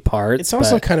of- funny parts. It's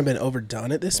also but- kind of been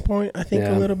overdone at this point, I think,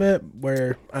 Yeah. a little bit,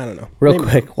 where, I don't know. Real Maybe-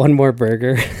 quick, one more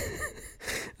burger.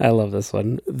 I love this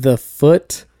one. The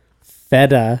foot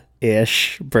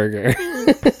feta-ish burger.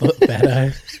 Foot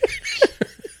feta.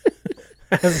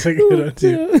 That's a good one,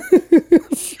 too.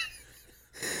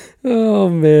 Oh,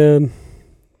 man.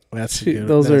 That's a good one.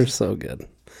 Those are so good.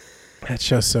 That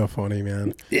show's so funny,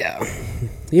 man. Yeah.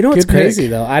 You know what's Good pick. crazy,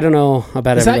 though? I don't know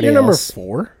about Is that everybody your number else.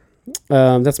 4?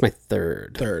 That's my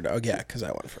third. Third. Oh, yeah, because I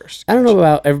went first. I don't know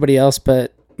about everybody else,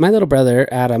 but my little brother,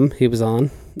 Adam, he was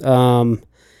on.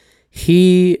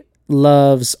 He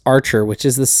loves Archer, which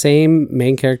is the same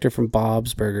main character from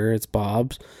Bob's Burger. It's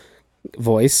Bob's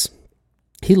voice.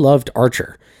 He loved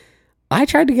Archer. I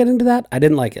tried to get into that. I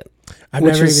didn't like it.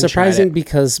 Which is surprising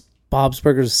because Bob's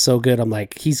Burgers is so good. I'm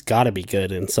like, he's got to be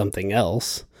good in something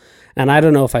else. And I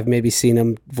don't know if I've maybe seen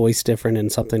him voice different in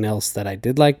something else that I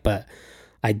did like, but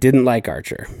I didn't like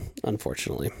Archer,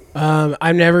 unfortunately.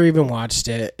 I've never even watched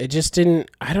it. It just didn't.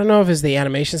 I don't know if it's the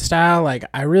animation style. Like,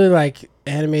 I really like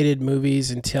animated movies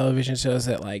and television shows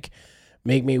that like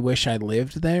make me wish I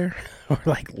lived there or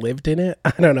like lived in it.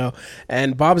 I don't know.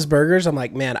 And Bob's Burgers, I'm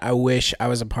like, man, I wish I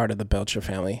was a part of the Belcher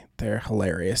family. They're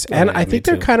hilarious. Oh, And yeah, I think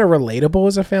they're too. kind of relatable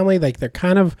as a family. Like, they're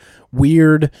kind of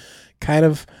weird, kind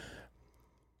of,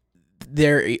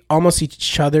 they're almost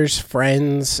each other's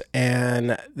friends,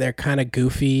 and they're kind of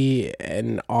goofy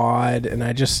and odd. And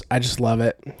I just love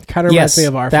it. Kind of reminds me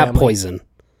of our that family. Poison.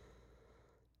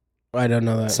 I don't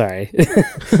know that. Sorry.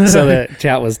 So the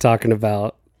chat was talking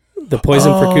about the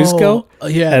poison for Cusco.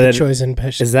 Yeah, And the then- chosen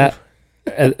poison. Is that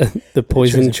the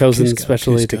poison chosen Cusco.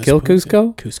 specially to Cusco's kill poison.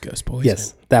 Cusco? Cusco's poison.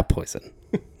 Yes, that poison.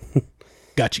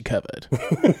 Got you covered.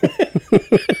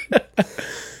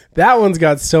 That one's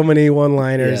got so many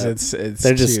one-liners. Yeah. It's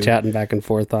They're just too- chatting back and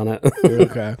forth on it.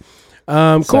 Okay.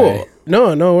 Sorry. Cool.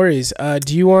 No worries.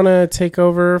 Do you want to take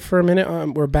over for a minute?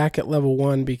 We're back at level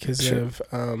 1 because Sure. of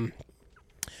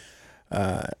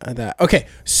that. Okay.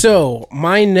 So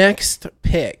my next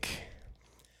pick.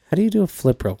 How do you do a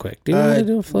flip real quick? Do you know how to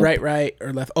do a flip? Right,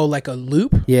 or left. Oh, like a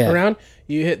loop Yeah. around.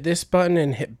 You hit this button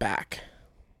and hit back.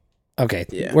 Okay,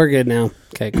 Yeah. we're good now.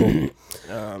 Okay, cool.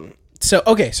 So,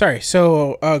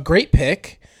 great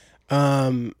pick.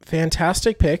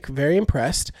 Fantastic pick. Very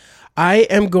impressed. I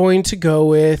am going to go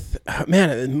with, man,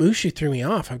 Mushu threw me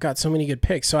off. I've got so many good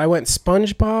picks. So I went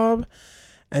SpongeBob,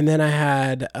 and then I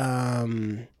had,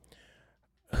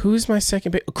 who's my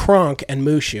second pick? Kronk and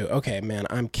Mushu. Okay, man,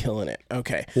 I'm killing it.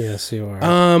 Okay. Yes, you are.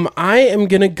 I am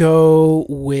going to go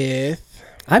with,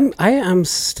 I am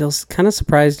still kind of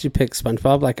surprised you picked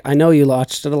SpongeBob. Like, I know you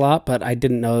watched it a lot, but I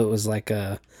didn't know it was like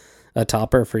a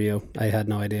topper for you. I had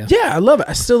no idea. yeah, I love it.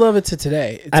 I still love it to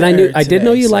today. And I did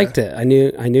know you liked it. I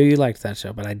knew you liked that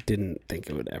show, but I didn't think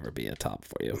it would ever be a top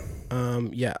for you.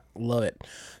 Yeah, love it.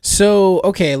 So,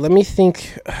 okay, let me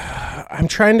think. I'm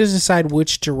trying to decide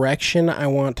which direction I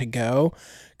want to go,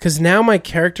 because now my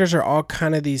characters are all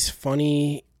kind of these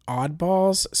funny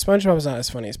oddballs. SpongeBob's not as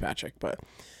funny as Patrick, but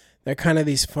they're kind of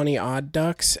these funny odd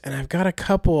ducks, and I've got a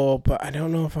couple, but I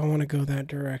don't know if I want to go that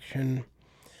direction.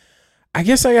 I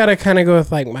guess I gotta kind of go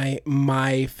with like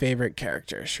my favorite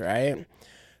characters, right?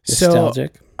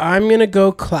 Nostalgic. So I'm gonna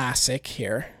go classic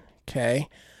here. Okay,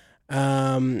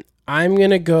 I'm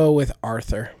gonna go with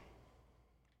Arthur.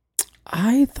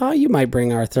 I thought you might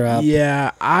bring Arthur up.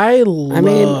 Yeah,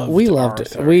 we loved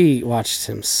it. Arthur. We watched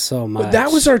him so much. But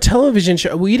that was our television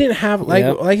show. We didn't have like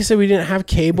I said, we didn't have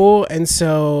cable, and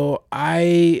so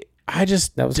I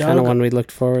just that was kind of one we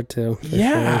looked forward to.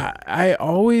 Yeah, sure. I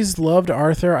always loved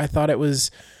Arthur. I thought it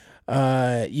was.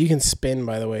 You can spin,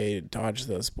 by the way, dodge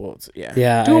those bullets.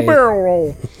 Yeah. Do a barrel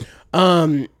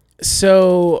roll.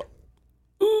 So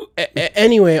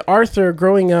anyway, Arthur,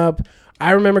 growing up,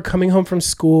 I remember coming home from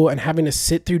school and having to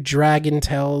sit through Dragon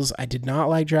Tales. I did not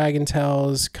like Dragon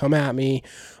Tales. Come at me.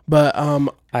 But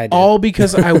all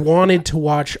because I wanted to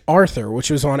watch Arthur, which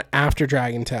was on after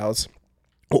Dragon Tales.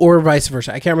 Or vice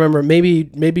versa. I can't remember. Maybe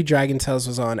Dragon Tales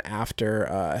was on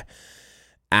after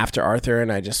Arthur, and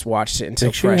I just watched it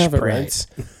until Fresh Prince.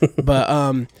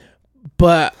 Right.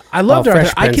 But I loved Arthur.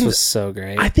 Fresh Prince was so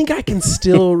great. I think I can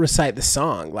still recite the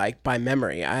song like by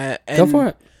memory. Go for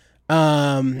it.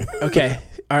 Okay.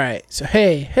 All right. So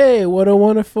hey, what a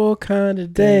wonderful kind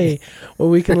of day where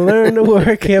we can learn to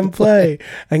work and play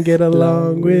and get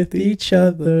along with each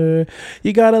other.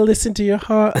 You gotta listen to your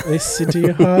heart, listen to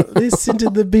your heart, listen to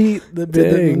the beat, the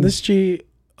rhythm in the street.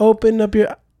 Open up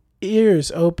your ears,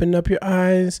 open up your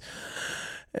eyes,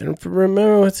 and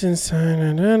remember what's inside.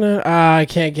 I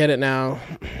can't get it now.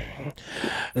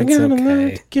 I gotta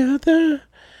learn together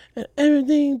and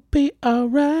everything be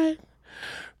alright.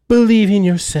 Believe in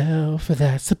yourself,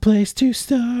 that's the place to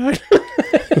start.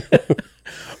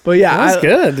 But yeah, that's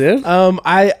good, dude.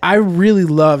 I really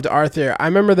loved Arthur. I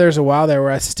remember there's a while there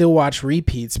where I still watch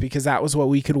repeats because that was what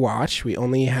we could watch. We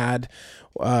only had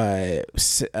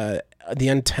the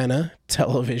antenna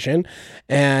television,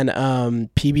 and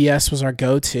PBS was our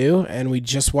go-to, and we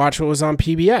just watched what was on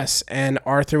PBS. And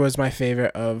Arthur was my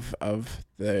favorite of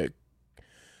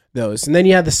those. And then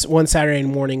you had this one Saturday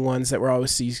morning ones that were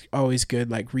always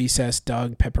good, like Recess,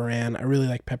 Doug, Pepper Ann. I really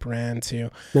like Pepper Ann too.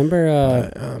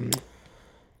 Remember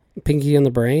Pinky and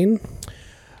the Brain?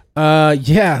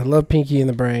 Yeah, love Pinky and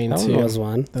the Brain That too. one was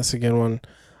one. That's a good one.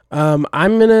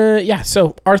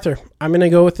 So Arthur, I'm gonna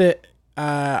go with it.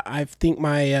 I think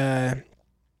my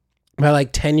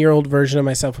like 10-year-old version of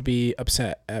myself would be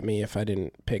upset at me if I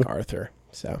didn't pick Arthur.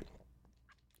 So,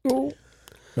 you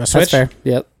wanna switch? That's fair.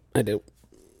 Yep, I do.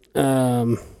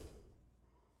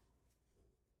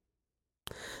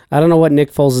 I don't know what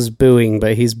Nick Foles is booing,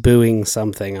 but he's booing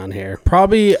something on here.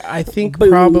 I think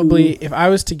probably if I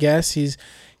was to guess, he's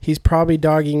probably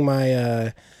dogging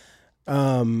my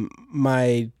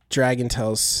my Dragon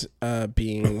Tales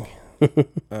being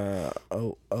a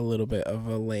little bit of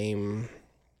a lame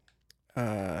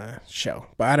show,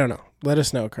 but I don't know. Let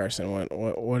us know, Carson.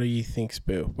 What do you think's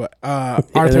boo? But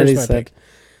Arthur's my pick.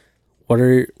 What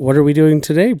are we doing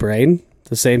today, Brain?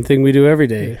 The same thing we do every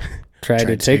day. Try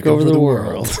to take over the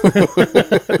world.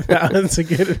 That's a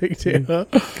good thing too. Huh?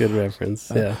 Good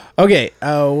reference. Yeah. Okay.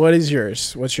 What is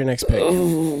yours? What's your next pick?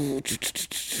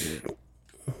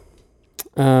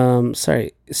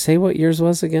 Sorry. Say what yours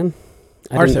was again.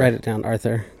 I Arthur. didn't write it down.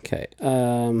 Arthur. Okay.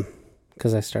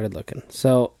 Because I started looking.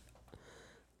 So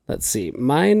let's see.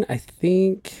 Mine, I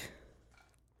think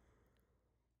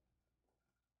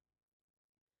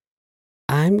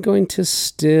I'm going to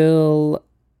still.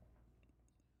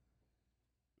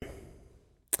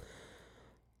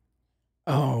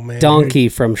 Oh man, Donkey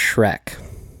from Shrek.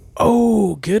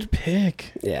 Oh, good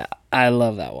pick. Yeah, I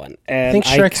love that one. And think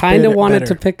I Shrek's kind of wanted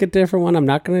better. to pick a different one. I'm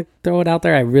not going to throw it out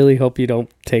there. I really hope you don't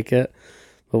take it,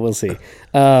 but we'll see.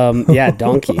 Yeah,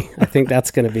 Donkey. I think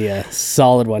that's going to be a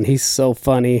solid one. He's so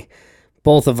funny.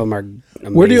 Both of them are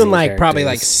amazing. We're doing probably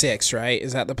characters. 6, right?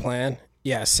 Is that the plan?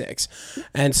 Yeah, 6.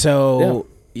 And so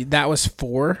that was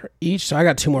 4 each. So I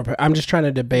got 2 more. I'm just trying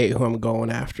to debate who I'm going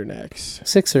after next.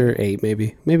 6 or 8,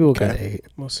 maybe. Maybe we'll go to 8.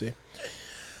 We'll see.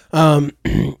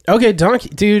 Okay, Donkey,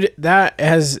 dude,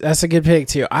 that's a good pick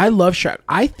too. I love Shrek.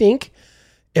 I think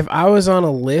if I was on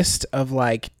a list of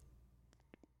like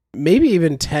maybe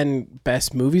even 10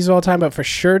 best movies of all time, but for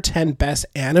sure 10 best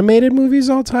animated movies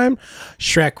of all time,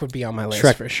 Shrek would be on my list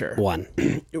Shrek for sure. 1.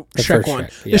 Shrek 1.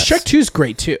 Shrek, yes. The Shrek 2 is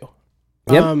great too.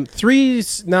 Yep.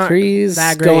 3's not 3's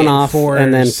that great, going off, 4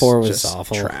 and then is 4 was just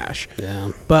awful. trash.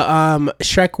 Yeah. But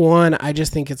Shrek 1, I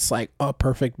just think it's like a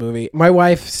perfect movie. My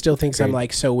wife still thinks I'm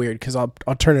like so weird because I'll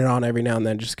turn it on every now and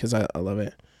then just because I love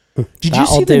it. Did you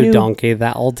see the new Donkey?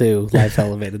 That'll do. Life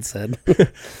Elevated said.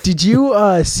 Did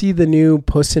you see the new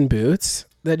Puss in Boots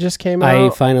that just came out? I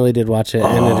finally did watch it,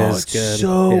 and it is it's good.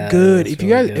 so Yeah, good. it's If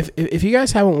you really guys good. if you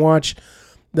guys haven't watched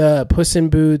the Puss in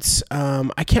Boots,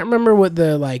 I can't remember what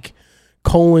the like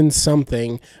colon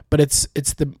something, but it's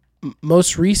the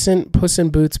most recent Puss in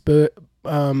Boots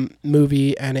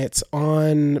movie, and it's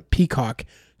on Peacock.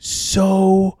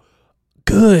 So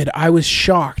good. I was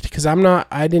shocked because I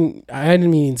hadn't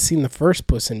even seen the first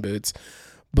Puss in Boots,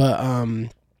 but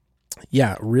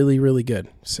yeah, really, really good.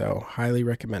 So highly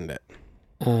recommend it.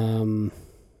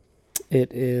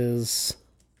 It is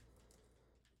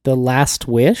The Last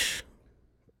Wish,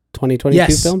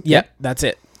 2022 film. Yep, that's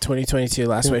it. 2022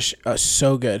 Last Wish.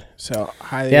 So good. So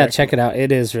highly recommend. Check it out.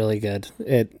 It is really good.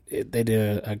 They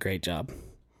do a great job.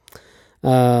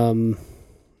 Oh,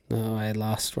 I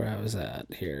lost where I was at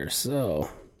here. So,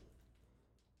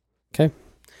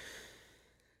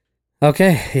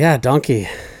 okay, yeah, Donkey,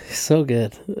 so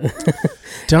good.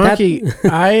 Donkey. Look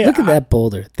at that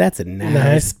boulder. That's a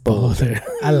nice boulder.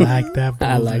 I like that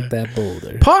boulder. I like that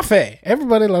boulder. Parfait.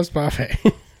 Everybody loves parfait.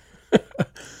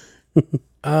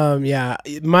 Yeah,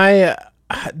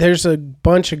 there's a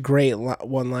bunch of great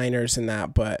one-liners in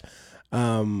that, but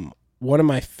one of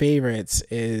my favorites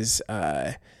is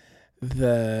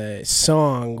the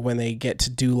song when they get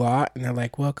to Dulot and they're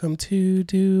like, "Welcome to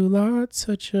Dulot,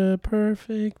 such a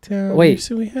perfect town." Wait.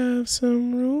 So we have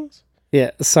some rules. Yeah,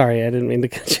 sorry, I didn't mean to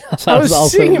cut you off. I was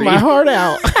also singing my reading. heart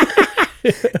out.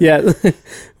 Yeah,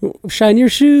 shine your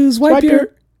shoes, wipe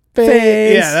your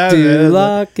face. Yeah,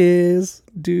 Duloc is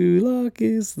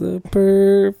the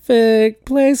perfect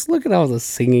place. Look at all the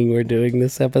singing we're doing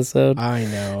this episode. I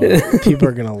know. People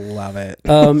are gonna love it.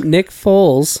 Nick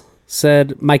Foles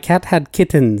said, "My cat had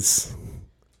kittens."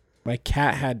 My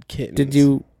cat had kittens.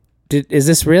 Is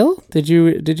this real? Did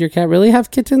your cat really have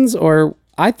kittens? Or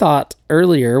I thought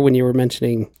earlier when you were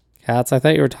mentioning cats, I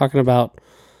thought you were talking about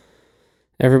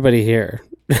everybody here.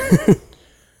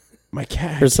 My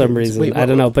cat for some reason. Wait, I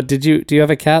don't know. But do you have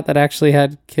a cat that actually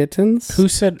had kittens? Who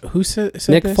said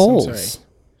Nick this? Foles.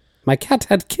 My cat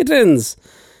had kittens.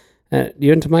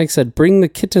 You and Mike said, "Bring the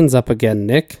kittens up again,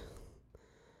 Nick."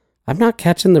 I'm not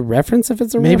catching the reference if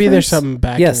it's a Maybe reference. there's something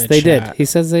back yes, in the they chat. did. He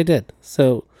says they did.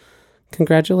 So,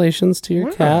 congratulations to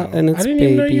your cat and its I didn't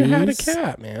babies. even know you had a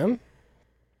cat, man.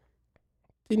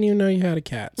 Didn't even know you had a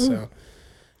cat. So,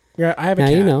 yeah, I have a now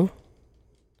cat. you know.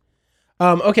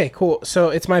 Okay, cool. So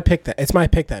it's my pick. It's my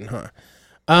pick then, huh?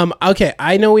 Okay,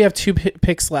 I know we have two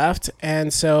picks left,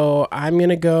 and so I'm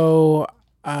gonna go.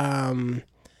 I'm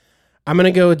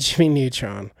gonna go with Jimmy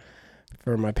Neutron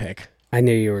for my pick. I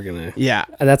knew you were gonna. Yeah,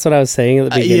 That's what I was saying at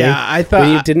the beginning. yeah. I thought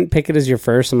when you didn't pick it as your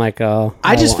first, I'm like, oh.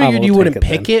 I just figured you wouldn't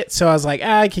pick then. it, so I was like,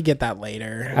 I could get that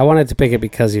later. I wanted to pick it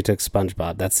because you took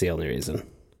SpongeBob. That's the only reason.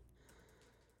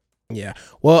 Yeah.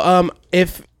 Well,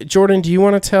 if Jordan, do you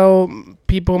want to tell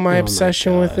people my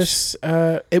obsession with this?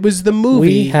 It was the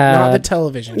movie, not the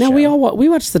television show. No, we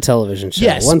watched the television show.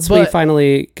 Yes, once we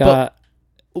finally got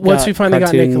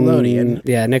Nickelodeon.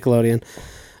 Yeah, Nickelodeon.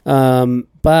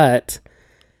 But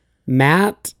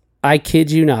Matt, I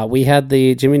kid you not, we had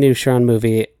the Jimmy Neutron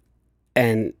movie,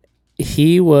 and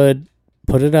he would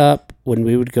put it up when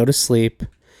we would go to sleep,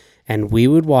 and we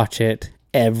would watch it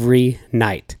every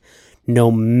night.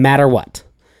 No matter what.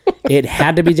 It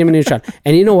had to be Jimmy Neutron.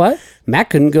 And you know what?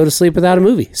 Matt couldn't go to sleep without a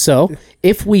movie. So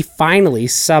if we finally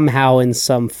somehow in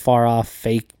some far off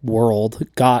fake world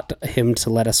got him to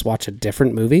let us watch a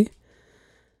different movie,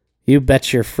 you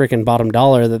bet your freaking bottom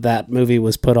dollar that movie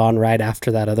was put on right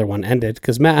after that other one ended,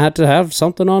 because Matt had to have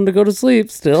something on to go to sleep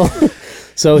still.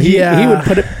 So he would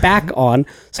put it back on.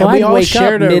 So I'd wake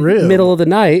up middle of the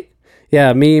night.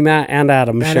 Yeah, me, Matt, and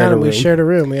Adam shared a room. We shared a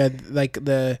room. We had like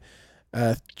the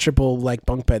triple like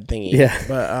bunk bed thingy. Yeah.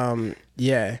 But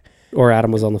yeah. Or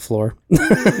Adam was on the floor.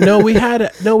 we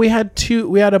had two.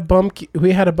 We had a bunk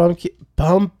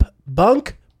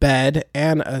bed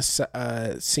and a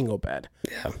single bed.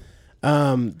 Yeah.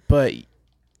 But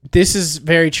this is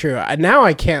very true. Now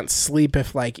I can't sleep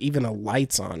if like even a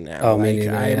light's on now. Oh, like, me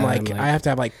neither. I'm like I have to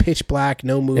have like pitch black,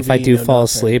 no movie. If I do fall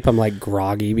nothing. asleep, I'm like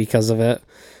groggy because of it.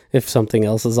 If something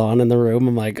else is on in the room,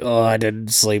 I'm like, oh, I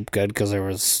didn't sleep good because there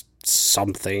was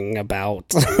something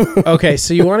about. Okay,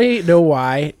 so you want to know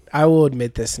why? I will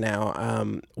admit this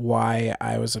now. Why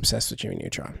I was obsessed with Jimmy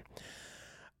Neutron.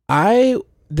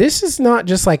 This is not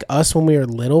just like us when we were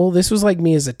little. This was like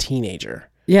me as a teenager.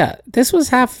 Yeah, this was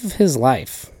half of his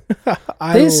life.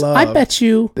 I bet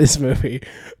you this movie.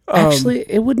 Actually,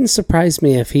 it wouldn't surprise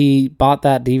me if he bought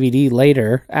that DVD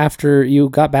later after you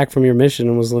got back from your mission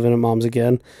and was living at mom's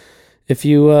again. If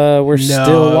you were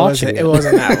still watching it. It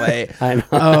wasn't that late. I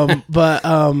know. But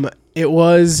it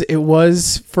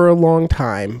was for a long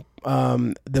time.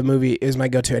 The movie is my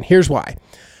go-to, and here's why.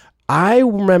 I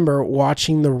remember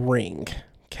watching The Ring,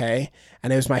 okay?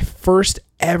 And it was my first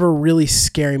ever really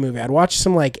scary movie. I'd watched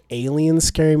some like alien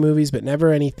scary movies, but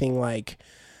never anything like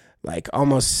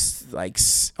almost like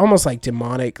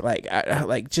demonic,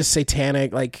 like just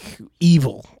satanic, like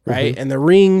evil, right? Mm-hmm. And The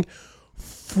Ring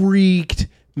freaked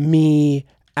me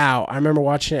out. I remember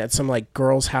watching it at some like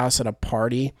girl's house at a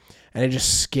party, and it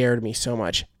just scared me so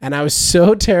much. And I was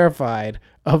so terrified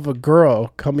of a girl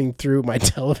coming through my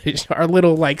television, our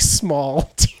little like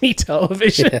small teeny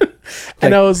television. Yeah.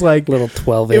 And I was like little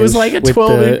 12-inch. It was like a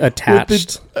 12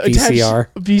 attached VCR.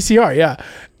 VCR, yeah.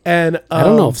 And I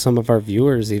don't know if some of our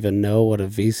viewers even know what a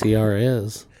VCR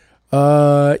is.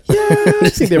 Yeah, I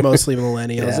think they're mostly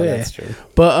millennials. Yeah, that's true.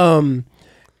 But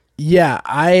yeah,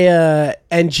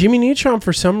 and Jimmy Neutron,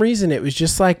 for some reason, it was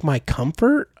just like my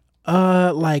comfort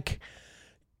like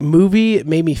movie. It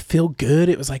made me feel good.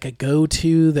 It was like a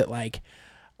go-to that like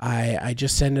I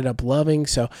just ended up loving.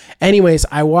 So anyways,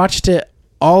 I watched it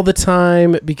all the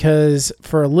time because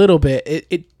for a little bit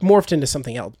it morphed into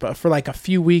something else, but for like a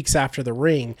few weeks after The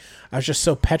Ring, I was just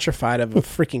so petrified of a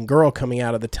freaking girl coming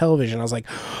out of the television. I was like,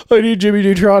 I need Jimmy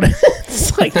Neutron.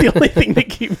 It's like the only thing to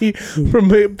keep me from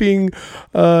being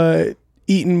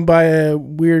eaten by a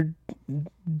weird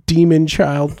demon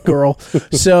child girl.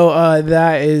 So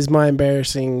that is my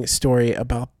embarrassing story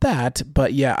about that.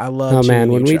 But yeah, I love Jimmy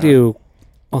Neutron. When we do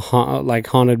like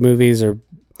haunted movies or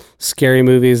scary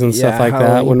movies and stuff like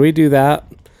that, when we do that,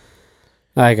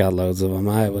 I got loads of them.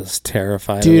 I was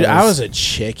terrified. Dude, I was a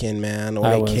chicken, man,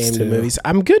 when it came to movies.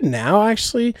 I'm good now,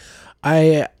 actually.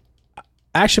 My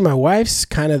wife's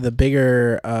kind of the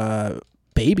bigger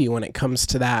baby when it comes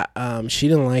to that. She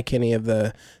didn't like any of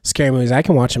the scary movies. I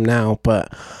can watch them now,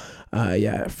 but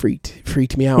yeah, it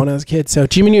freaked me out when I was a kid. So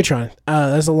Jimmy Neutron,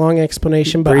 that's a long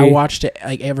explanation, but I watched it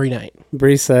like every night.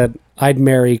 Bree said, I'd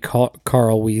marry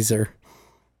Carl Wheezer.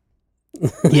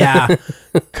 Yeah.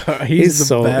 He's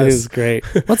the best. He's great.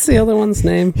 What's the other one's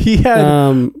name? He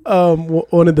had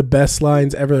one of the best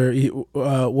lines ever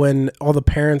when all the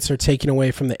parents are taken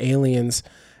away from the aliens,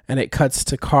 and it cuts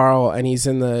to Carl, and he's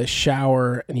in the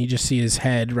shower, and you just see his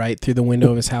head right through the window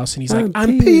of his house, and he's like,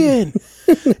 I'm peeing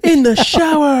in the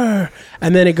shower.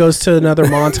 And then it goes to another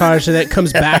montage, and it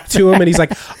comes back to him, and he's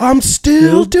like, I'm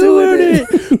still doing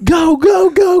it. Go, go,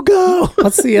 go, go.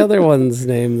 What's the other one's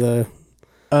name? The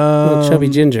little chubby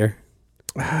ginger.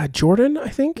 Jordan, I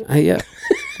think. Yeah.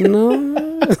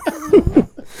 No.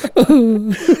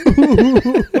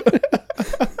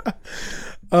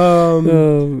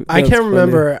 I can't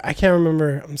remember. I can't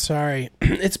remember. I'm sorry.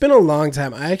 It's been a long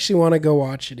time. I actually want to go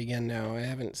watch it again now. I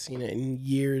haven't seen it in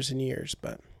years and years,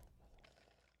 but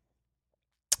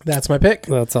that's my pick.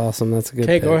 That's awesome. That's a good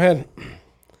Okay, pick. go ahead.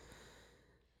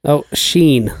 Oh,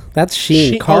 Sheen. That's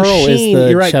Sheen. Carl Sheen. is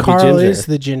the You're right. chubby Carl ginger. is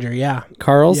the ginger. Yeah.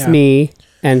 Carl's me,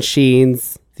 and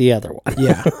Sheen's the other one.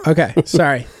 Yeah. Okay.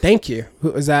 Sorry. Thank you.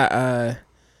 Who was that?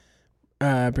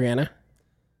 Brianna?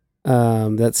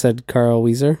 That said Carl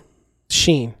Wheezer.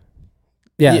 Sheen.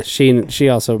 Yeah, Sheen. She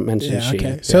also mentioned Sheen.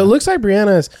 Okay. So it looks like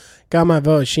Brianna's got my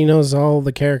vote. She knows all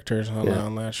the characters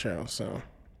on that show. So,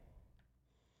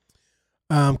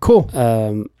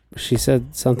 cool. She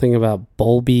said something about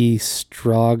Bolby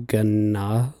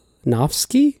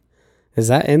Stroganoffsky. Is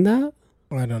that in that?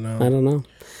 I don't know. I don't know.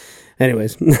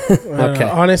 Anyways, okay.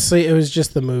 Honestly, it was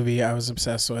just the movie I was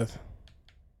obsessed with.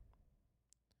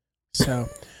 So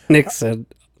Nick said,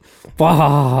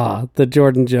 "Bah!" The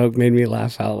Jordan joke made me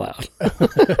laugh out loud.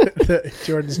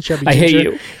 Jordan's chubby. I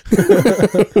ginger.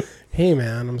 hate you. Hey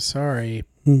man, I'm sorry.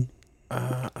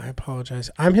 I apologize.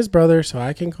 I'm his brother, so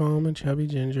I can call him a chubby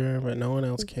ginger, but no one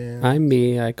else can. I'm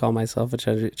me. I call myself a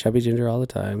chubby ginger all the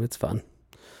time. It's fun.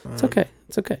 It's okay.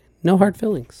 It's okay. No hard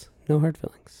feelings. No hard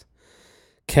feelings.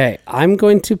 Okay, I'm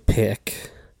going to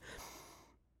pick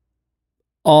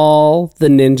all the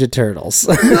Ninja Turtles.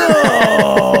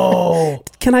 No!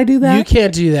 Can I do that? You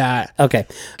can't do that. Okay.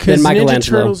 Then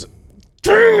Michelangelo.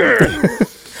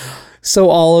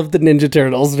 So all of the Ninja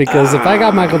Turtles, because if I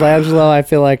got Michelangelo, I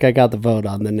feel like I got the vote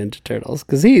on the Ninja Turtles,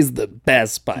 because he's the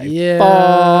best by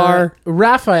far.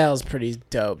 Raphael's pretty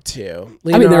dope, too.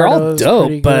 I mean, they're all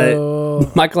dope, but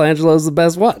cool. Michelangelo's the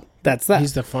best one. That's that.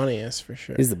 He's the funniest, for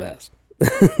sure. He's the best.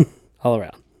 All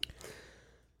around.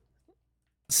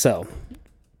 So,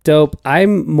 dope.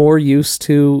 I'm more used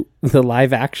to the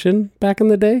live action back in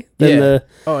the day than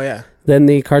than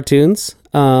the cartoons.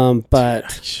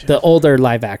 But the older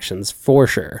live actions for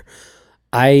sure.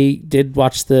 I did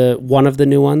watch one of the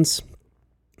new ones,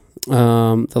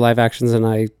 the live actions, and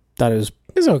I thought it was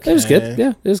okay. It was good.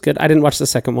 Yeah, it was good. I didn't watch the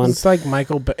second one. It's like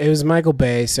it was Michael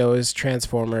Bay, so it was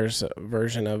Transformers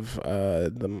version of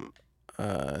the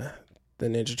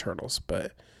Ninja Turtles,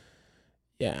 but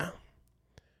yeah.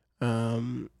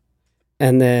 And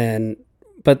then,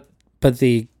 but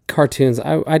the cartoons,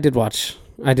 I did watch.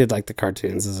 I did like the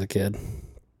cartoons as a kid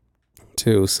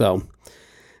too. So,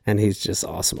 and he's just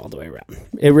awesome all the way around.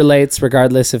 It relates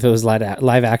regardless if it was live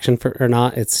action or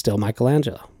not. It's still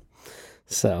Michelangelo.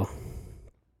 So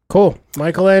cool.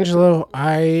 Michelangelo.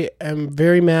 I am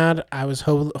very mad. I was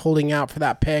holding out for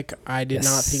that pick. I did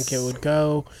not think it would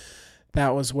go.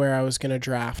 That was where I was going to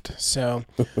draft. So,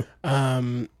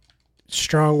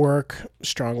 strong work.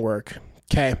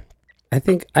 Okay. I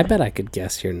bet I could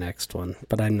guess your next one,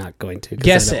 but I'm not going to.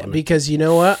 Guess it, because you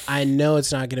know what? I know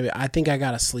it's not going to be. I think I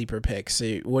got a sleeper pick.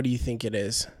 So what do you think it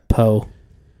is? Poe?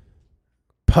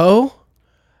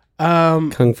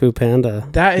 Kung Fu Panda.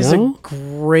 That is a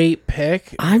great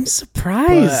pick. I'm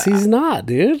surprised he's not,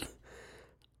 dude.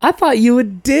 I thought you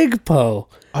would dig Poe.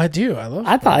 I do. I love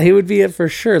I thought he would be it for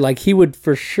sure. Like, he would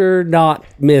for sure not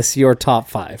miss your top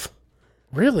 5.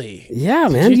 Really? Yeah,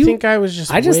 man. Did you think I was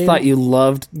just... I just thought you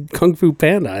loved Kung Fu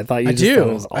Panda. I thought you thought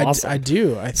it was awesome. I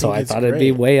do. I think so I thought it'd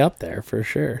be way up there for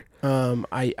sure.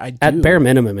 I do. At bare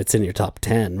minimum, it's in your top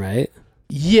 10, right?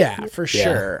 Yeah, for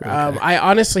sure. Okay. I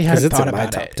honestly hadn't thought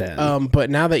about it. 10. But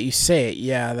now that you say it,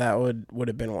 yeah, that would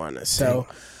have been one. So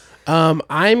I'm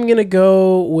going to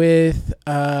go with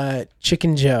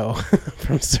Chicken Joe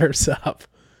from Surf's Up.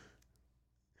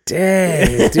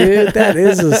 Dang, dude, that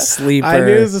is a sleeper. I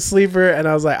knew it was a sleeper, and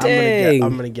I was like, I'm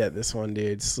gonna get this one,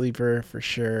 dude. Sleeper for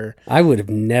sure. I would have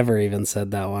never even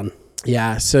said that one.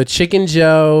 Yeah, so Chicken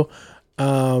Joe.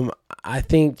 I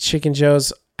think Chicken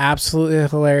Joe's absolutely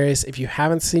hilarious. If you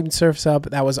haven't seen Surf's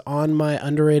Up, that was on my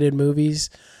underrated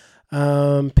movies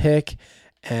pick,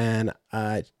 and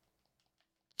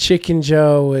Chicken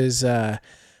Joe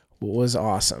was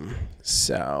awesome.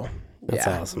 So that's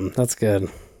awesome. That's good.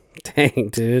 Dang,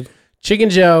 dude.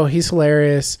 Chicken Joe, he's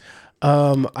hilarious.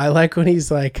 I like when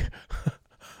he's like,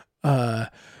 when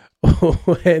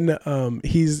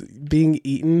he's being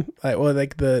eaten,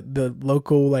 like the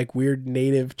local like weird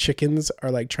native chickens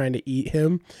are like trying to eat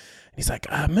him. He's like,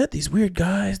 I met these weird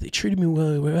guys. They treated me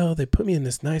really well. They put me in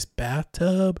this nice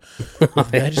bathtub with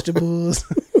vegetables.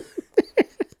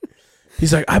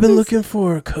 He's like, I've been looking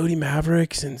for Cody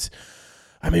Maverick since,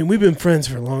 I mean, we've been friends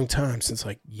for a long time, since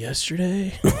like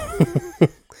yesterday.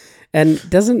 And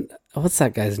what's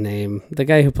that guy's name? The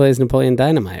guy who plays Napoleon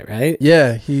Dynamite, right?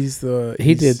 Yeah, he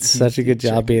did such a good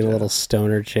job being a little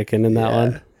stoner chicken in that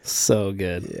one. So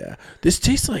good. Yeah. This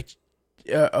tastes like,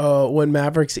 when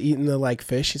Maverick's eating the like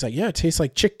fish, he's like, yeah, it tastes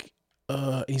like chick.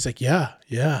 And he's like, yeah.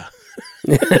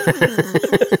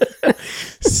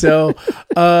 So,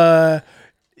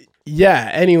 yeah.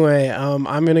 Anyway, I'm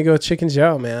gonna go Chicken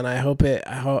Joe, man. I hope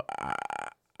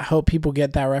people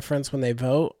get that reference when they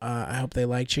vote. I hope they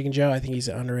like Chicken Joe. I think he's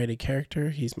an underrated character.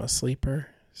 He's my sleeper.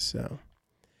 So,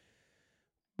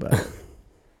 but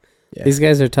yeah. These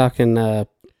guys are talking.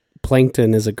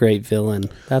 Plankton is a great villain.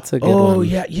 That's a good one. Oh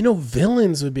yeah,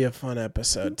 villains would be a fun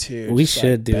episode too. We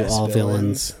should do all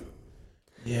villains.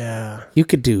 Yeah, you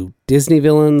could do Disney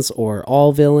villains or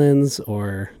all villains,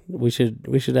 or we should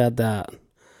add that.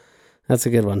 That's a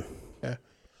good one. Yeah.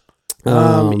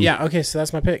 Yeah. Okay, so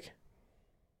that's my pick.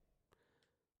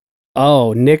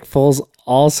 Oh, Nick Foles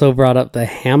also brought up the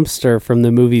hamster from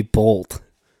the movie Bolt.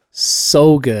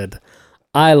 So good.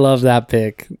 I love that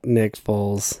pick, Nick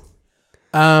Foles.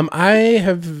 I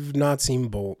have not seen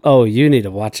Bolt. Oh, you need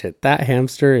to watch it. That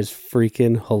hamster is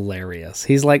freaking hilarious.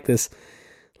 He's like this,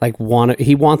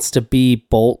 he wants to be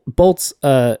Bolt. Bolt's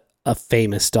a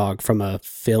famous dog from a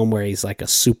film where he's like a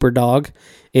super dog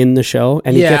in the show,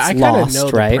 and he gets lost, know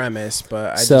right? The premise,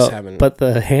 but I just haven't. But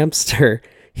the hamster,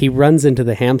 he runs into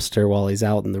the hamster while he's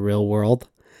out in the real world,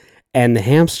 and the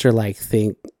hamster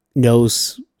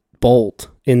knows Bolt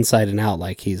inside and out,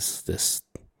 like he's this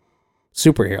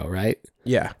superhero, right?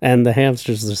 Yeah. And the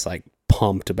hamster's just like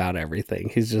pumped about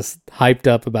everything. He's just hyped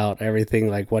up about everything,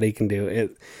 like what he can do.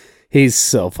 He's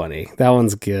so funny. That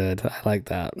one's good. I like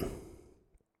that.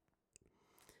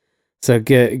 So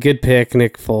good pick,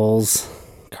 Nick Foles,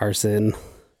 Carson.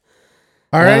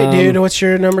 All right, dude. What's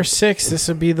your number 6? This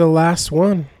will be the last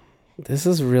one. This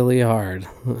is really hard.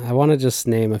 I want to just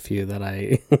name a few that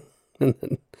I...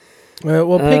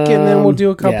 We'll pick it and then we'll do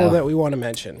a couple that we want to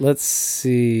mention. Let's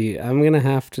see. I'm going to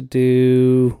have to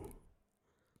do...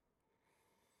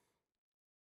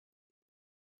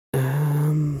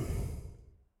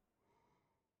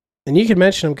 And you can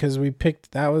mention them because we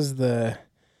picked... That was the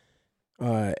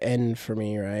end for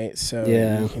me, right? So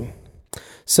yeah.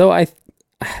 So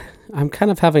I'm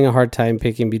kind of having a hard time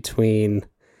picking between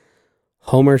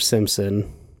Homer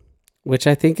Simpson, which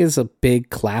I think is a big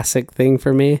classic thing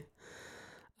for me.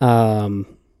 Because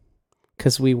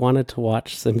we wanted to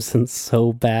watch Simpsons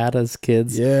so bad as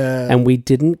kids. Yeah. And we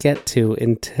didn't get to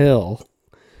until...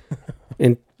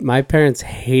 and my parents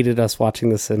hated us watching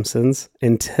The Simpsons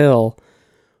until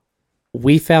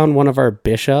we found one of our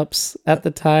bishops at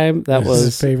the time. That was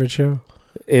his favorite show.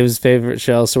 It was his favorite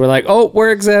show. So we're like,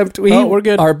 we're exempt. We're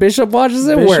good. Our bishop watches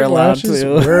it. We're allowed to.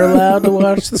 We're allowed to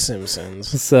watch The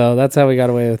Simpsons. So that's how we got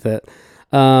away with it.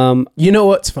 You know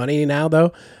what's funny now,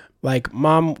 though? Like,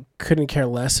 Mom couldn't care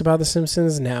less about The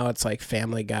Simpsons. Now it's like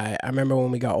Family Guy. I remember when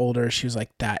we got older, she was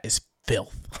like, that is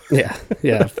filth.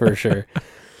 Yeah, for sure.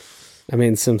 I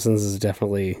mean, Simpsons is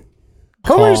definitely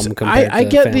Homer's, calm compared I to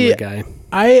get Family Guy.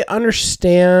 I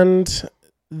understand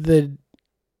the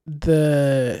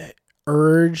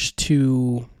urge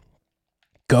to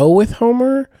go with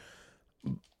Homer.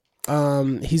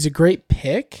 He's a great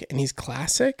pick, and he's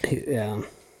classic. Yeah.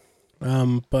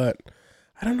 But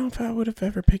I don't know if I would have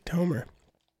ever picked Homer.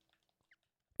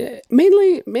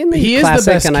 Mainly he is classic,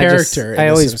 the best and character. I in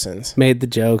always The Simpsons. made the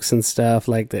jokes and stuff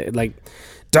like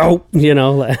dope, you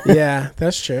know. Yeah,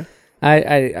 that's true.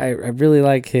 I really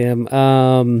like him.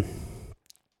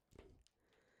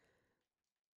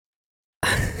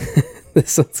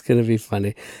 This one's gonna be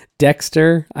funny.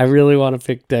 Dexter. I really want to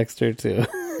pick Dexter too.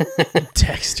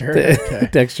 Dexter. Okay.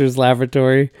 Dexter's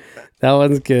Laboratory. That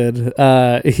one's good.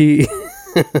 He.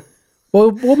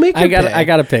 Well, we'll make. I got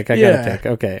to pick. I got to pick.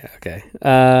 Okay.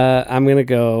 I'm gonna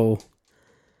go.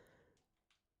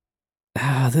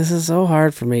 This is so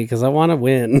hard for me because I want to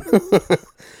win.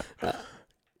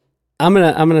 I'm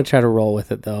gonna try to roll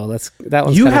with it though. That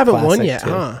one's you haven't won yet,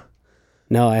 too. huh?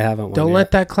 No, I haven't won. Don't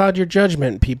let that cloud your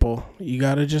judgment, people. You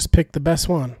gotta just pick the best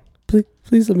one.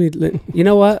 Please let me. You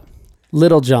know what?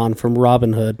 Little John from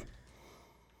Robin Hood.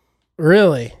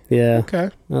 Really? Yeah.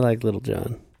 Okay. I like Little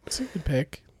John. It's a good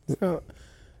pick. It's not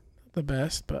the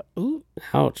best, but ooh.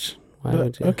 Ouch. Why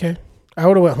would you? Okay. I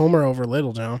would have went Homer over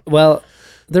Little John. Well,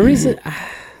 the reason...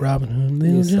 Robin Hood,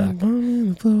 Little John, on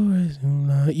the floor is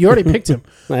moonlight. You already picked him.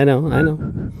 I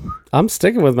know. I'm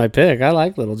sticking with my pick. I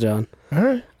like Little John.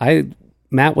 All right.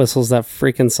 Matt whistles that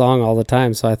freaking song all the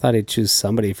time, so I thought he'd choose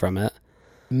somebody from it.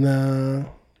 No.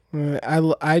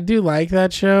 I do like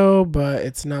that show, but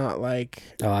it's not like...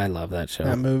 Oh, I love that show.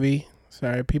 That movie.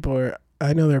 Sorry,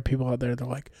 I know there are people out there that are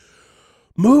like,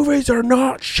 movies are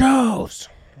not shows.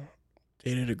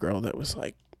 Dated a girl that was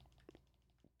like,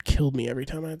 killed me every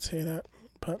time I'd say that.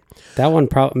 But that one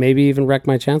maybe even wrecked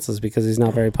my chances because he's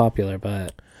not very popular,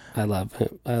 but I love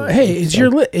him. Hey, it's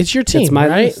your team, it's my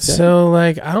right? list, yeah. So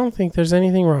like, I don't think there's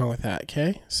anything wrong with that.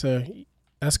 Okay, so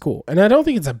that's cool, and I don't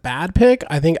think it's a bad pick.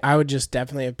 I think I would just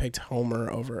definitely have picked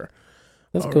Homer over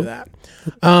cool. that.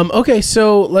 Okay,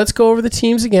 so let's go over the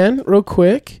teams again real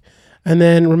quick, and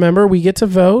then remember we get to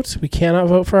vote. We cannot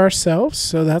vote for ourselves,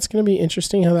 so that's going to be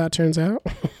interesting how that turns out.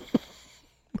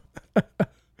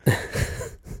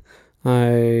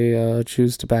 I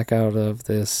choose to back out of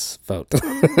this vote.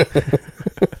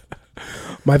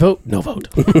 My vote, no vote.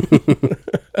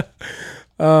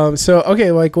 So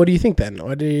okay, like, what do you think then?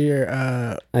 What are your?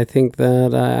 I think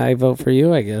that I vote for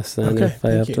you. I guess then. Okay, if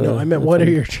I have you. to. No, I meant what are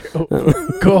your?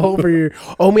 Go over your.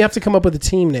 Oh, we have to come up with a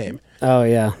team name. Oh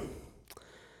yeah.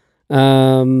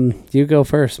 You go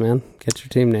first, man. Get your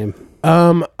team name.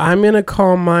 I'm gonna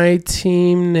call my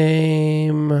team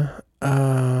name.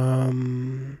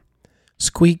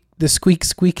 The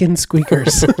Squeakin'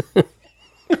 Squeakers.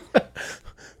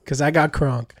 Because I got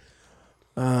Kronk.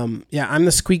 Yeah, I'm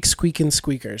the Squeakin'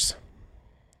 Squeakers.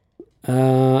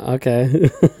 Okay.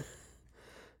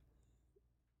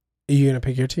 Are you gonna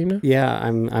pick your team now? Yeah,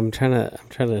 I'm trying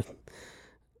to.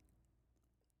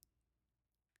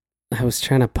 I was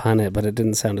trying to pun it, but it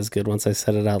didn't sound as good once I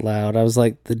said it out loud. I was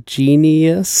like, the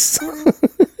genius.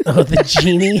 Oh, the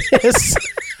genius.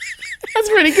 That's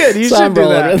pretty good. You should do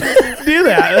that. Do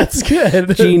that. That's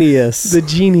good. Genius. The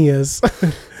genius.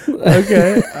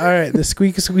 Okay. All right. The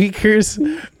Squeakers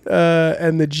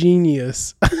and the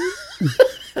genius.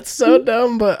 That's so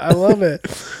dumb, but I love it.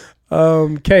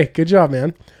 Okay. Good job,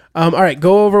 man. All right.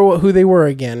 Go over who they were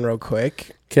again real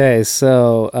quick. Okay.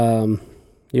 So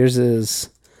yours is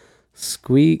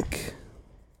Squeakers.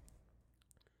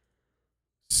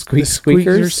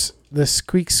 The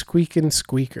Squeakin'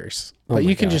 Squeakers. Oh but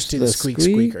you can gosh. just do the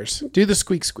Squeakers. Do the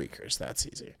Squeakers. That's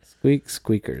easy.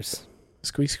 Squeakers.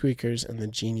 Squeakers and the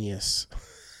genius.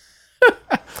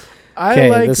 I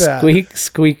like the that.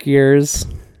 Squeakers,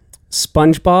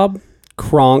 SpongeBob,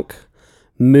 Kronk,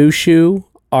 Mushu,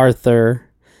 Arthur,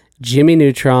 Jimmy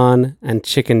Neutron, and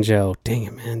Chicken Joe. Dang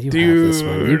it, man. You have this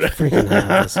one. You freaking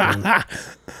have this one.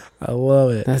 I love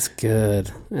it. That's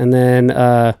good. And then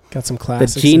got some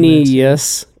classics. The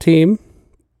Genius team.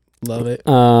 Love it.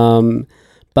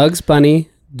 Bugs Bunny,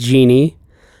 Genie,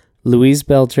 Louise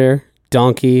Belcher,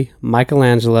 Donkey,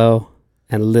 Michelangelo,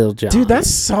 and Lil Jon. Dude, that's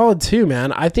solid too,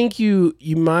 man. I think you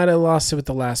might have lost it with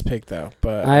the last pick though,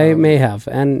 but I may have.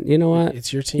 And you know what?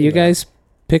 It's your team. You guys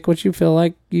pick what you feel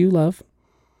like you love.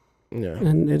 Yeah.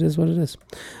 And it is what it is.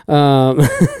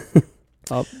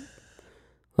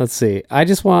 Let's see. I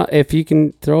just want, if you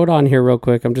can throw it on here real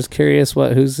quick. I'm just curious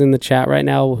who's in the chat right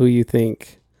now, who you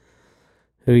think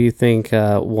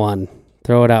won.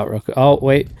 Throw it out real quick. Oh,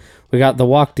 wait. We got the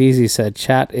Walk Deezy said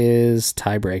chat is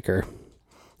tiebreaker.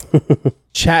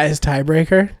 Chat is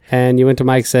tiebreaker. And you went to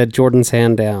Mike said Jordan's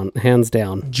hands down.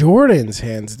 Jordan's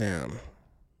hands down.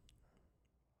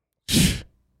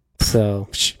 So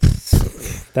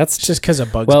that's just because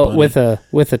of Bugs Bunny. Bunny.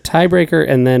 with a tiebreaker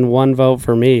and then one vote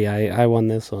for me, I won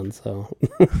this one. So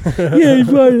yay,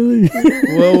 finally.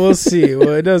 Well, we'll see.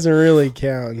 Well, it doesn't really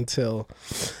count until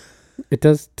it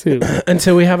does too.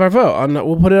 Until we have our vote.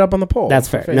 We'll put it up on the poll. That's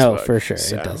fair. No, for sure,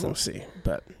 So it doesn't. We'll see.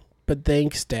 But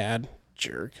thanks, Dad.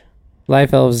 Jerk.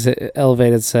 Life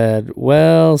Elevated said,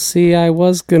 "Well, see, I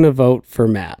was gonna vote for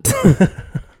Matt,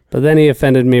 but then he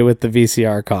offended me with the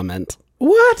VCR comment."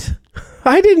 What?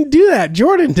 I didn't do that.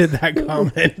 Jordan did that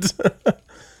comment.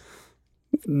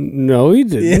 No, he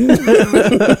didn't.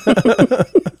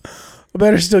 I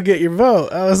better still get your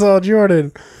vote. That was all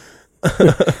Jordan.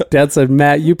 Dad said,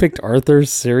 Matt, you picked Arthur?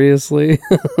 Seriously?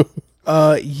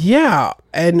 Yeah.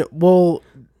 And, well,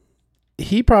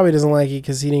 he probably doesn't like it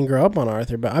because he didn't grow up on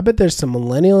Arthur, but I bet there's some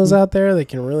millennials out there that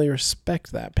can really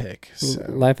respect that pick. So.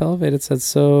 Life Elevated said,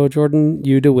 so, Jordan,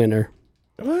 you the winner.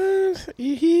 What?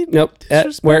 He nope.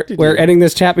 We're ending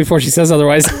this chat before she says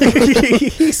otherwise.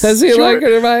 Says he like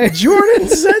it? Jordan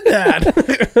said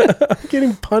that. I'm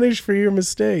getting punished for your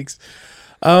mistakes.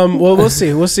 Well, we'll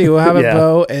see. We'll have a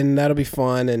vote, and that'll be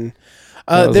fun. And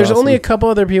There's only a awesome. couple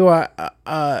other people,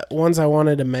 ones I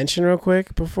wanted to mention real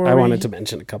quick before I wanted to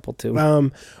mention a couple too.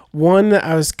 One that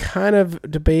I was kind of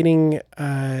debating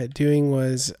doing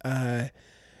was, and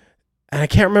I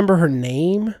can't remember her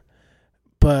name,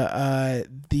 but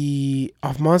the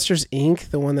off Monsters Inc.,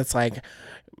 the one that's like,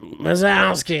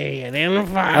 Mazowski, I didn't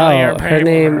file your paperwork. Her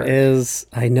name is,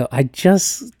 I know, I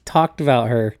just talked about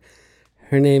her.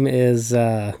 Her name is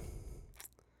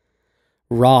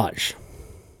Raj.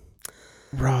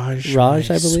 Raj,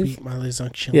 I believe. Sweet Miley's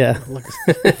on chilling. Yeah.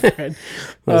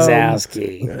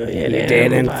 Mazowski, you you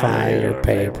didn't file your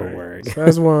paperwork. So that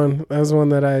was one. That was one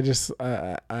that I just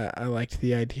I liked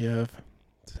the idea of.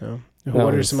 So,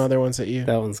 what are some other ones that you?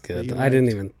 That one's good. you I didn't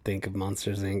even think of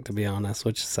Monsters Inc. to be honest,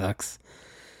 which sucks.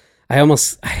 I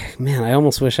almost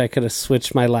wish I could have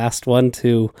switched my last one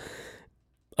to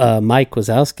Mike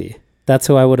Wazowski. That's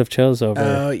who I would have chose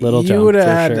over Little John. You would have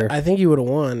for had. sure. I think you would have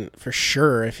won for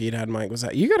sure if you'd had Mike. Was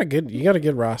that you got a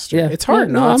good roster? Yeah, It's hard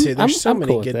not to. There's so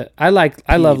many cool with good. it. I love peeps.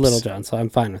 Little John, so I'm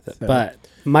fine with it. So. But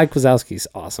Mike Wazowski's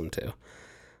awesome too.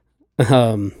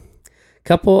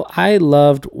 I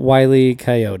loved Wile E.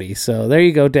 Coyote. So there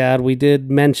you go, Dad. We did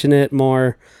mention it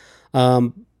more.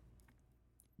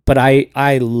 But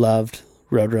I loved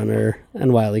Roadrunner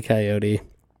and Wile E. Coyote.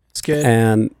 It's good.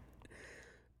 And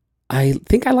I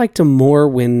think I liked him more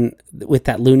with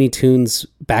that Looney Tunes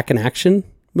Back in Action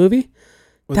movie.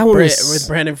 With that one was with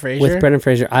Brendan Fraser. With Brendan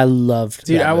Fraser, I loved.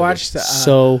 Dude, that I movie. watched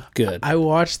so good. I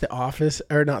watched The Office,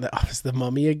 or not The Office, The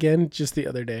Mummy again just the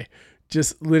other day.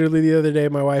 Just literally the other day,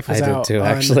 my wife was I out. did too, on,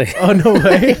 actually. Oh no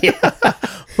way!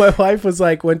 My wife was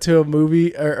like, went to a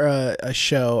movie or a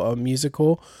show, a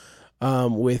musical,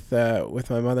 with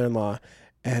my mother-in-law,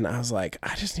 and I was like,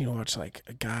 I just need to watch like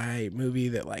a guy movie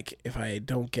that like if I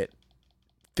don't get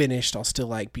finished, I'll still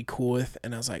like be cool with.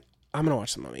 And I was like, I'm gonna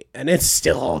watch The Mummy, and it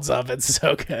still holds up. It's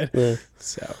so good. Yeah.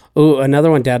 So,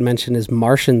 another one Dad mentioned is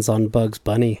Martians on Bugs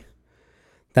Bunny.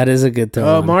 That is a good thing.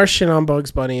 Martian on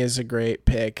Bugs Bunny is a great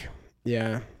pick.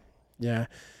 Yeah,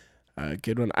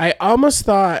 good one. I almost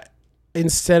thought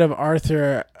instead of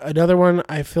Arthur, another one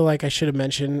I feel like I should have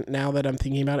mentioned now that I'm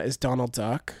thinking about it is Donald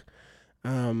Duck.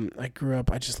 I grew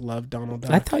up, I just loved Donald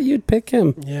Duck. I thought you'd pick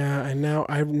him. Yeah, I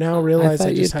now realize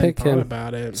I just hadn't thought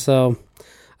about it. So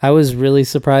I was really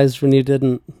surprised when you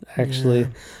didn't, actually.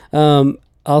 Yeah.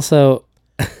 Also,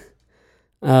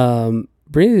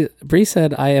 Bree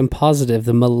said, I am positive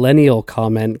the millennial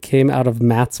comment came out of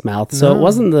Matt's mouth. So it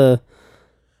wasn't the...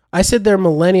 I said they're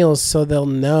millennials so they'll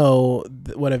know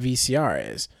what a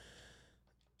VCR is.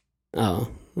 Oh.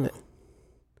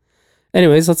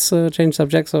 Anyways, let's change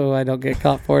subject so I don't get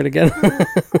caught for it again.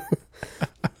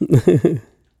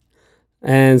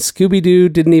 And Scooby-Doo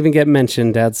didn't even get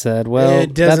mentioned, Dad said. Well,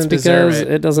 that's because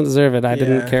it doesn't deserve it. I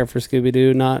didn't care for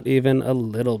Scooby-Doo, not even a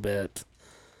little bit.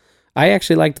 I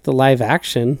actually liked the live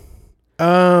action.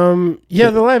 The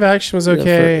live action was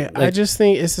okay. I just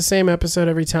think it's the same episode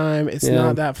every time. It's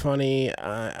not that funny.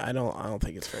 I don't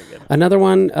think it's very good. Another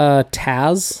one,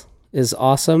 Taz is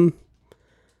awesome.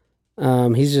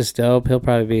 He's just dope. He'll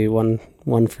probably be one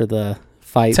for the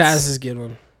fights. Taz is a good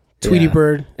one. Tweety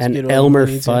Bird and Elmer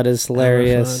Fudd is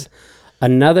hilarious.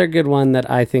 Another good one that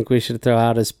I think we should throw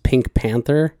out is Pink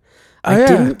Panther. I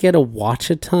didn't get to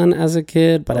watch a ton as a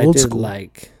kid, but I did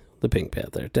like the Pink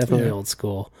Panther. Definitely old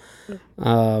school.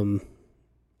 The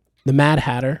Mad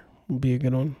Hatter would be a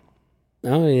good one.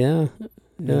 Oh, yeah.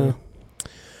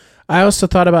 I also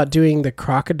thought about doing the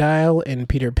crocodile in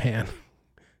Peter Pan.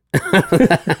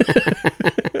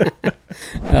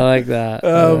 I like that.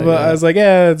 I was like,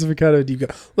 it's kind of a deep go.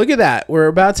 Look at that. We're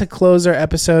about to close our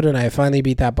episode, and I finally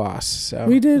beat that boss. So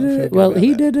we did it. Well,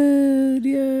 he did it.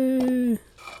 Yay.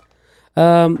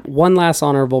 One last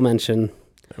honorable mention.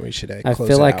 We should. I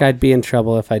feel like I'd be in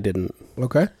trouble if I didn't.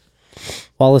 Okay.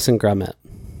 Wallace and Gromit.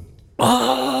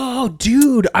 Oh,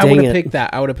 dude! I would have picked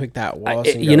that. Wallace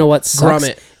and Gromit. You know what sucks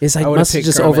Gromit. is I must have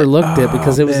just overlooked it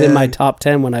because it was in my top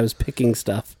 10 when I was picking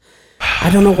stuff. I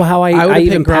don't know how I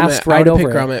even passed right over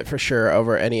it. I would pick Gromit for sure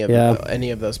over any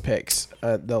of those picks.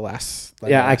 The last.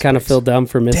 I kind of feel dumb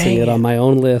for missing it on my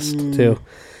own list too.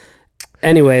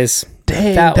 Anyways,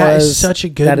 that is such a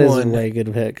good one. That is a way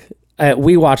good pick.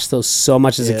 We watched those so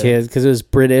much as a kid because it was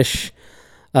British.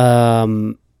 We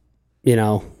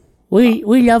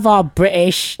love our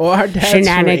British our dad's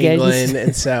shenanigans. From England,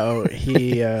 and so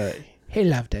he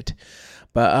loved it.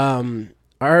 But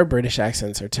our British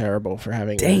accents are terrible for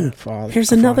having.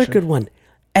 Here's another good one,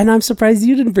 and I'm surprised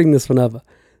you didn't bring this one up.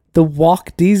 The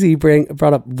Walk Deezy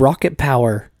brought up Rocket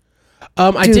Power.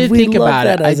 I Dude, did we think loved about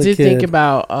that it. I as a did think kid.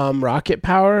 about Rocket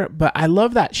Power, but I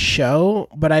love that show,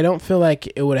 but I don't feel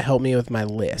like it would have helped me with my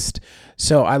list.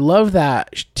 So I love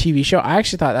that TV show. I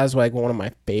actually thought that was like one of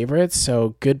my favorites.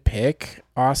 So good pick,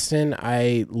 Austin.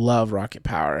 I love Rocket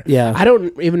Power. Yeah. I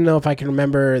don't even know if I can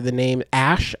remember the name.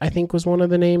 Ash, I think, was one of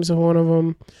the names of one of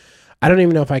them. I don't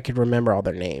even know if I could remember all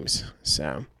their names.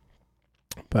 So,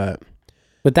 but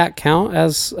Would that count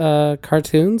as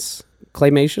cartoons?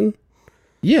 Claymation?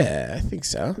 yeah, I think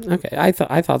so. Okay,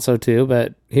 I thought so too,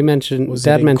 but he mentioned Was it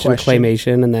Dad in mentioned question?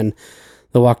 claymation, and then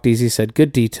the Walk Deezy said,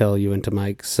 "Good detail, you into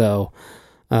Mike." So,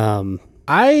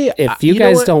 if you know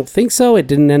guys what? don't think so, it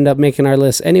didn't end up making our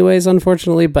list anyways,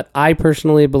 unfortunately. But I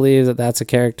personally believe that that's a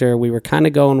character. We were kind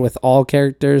of going with all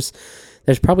characters.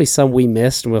 There's probably some we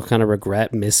missed, and we'll kind of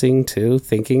regret missing too.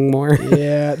 Thinking more,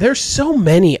 Yeah, there's so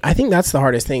many. I think that's the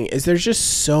hardest thing. Is there's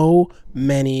just so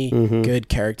many good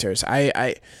characters.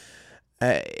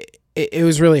 It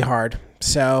was really hard.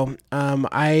 So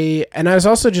I was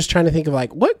also just trying to think of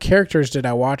like what characters did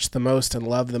I watch the most and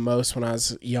love the most when I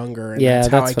was younger, and Yeah, that's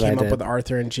how I that's what I came up did. with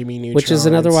Arthur and Jimmy Neutron, which is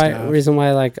another and why stuff. reason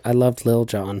why I loved Lil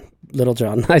John. Little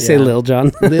John. I say Yeah. Lil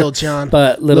John. Lil John,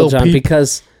 But Little Lil John, Peep.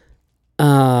 because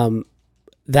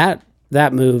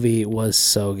that movie was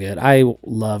so good. I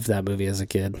loved that movie as a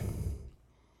kid.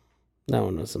 That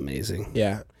one was amazing.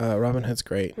 Yeah, Robin Hood's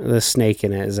great. The snake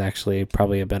in it is actually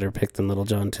probably a better pick than Little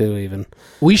John too. Even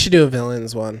We should do a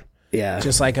villains one, yeah,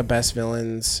 just like a best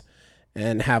villains,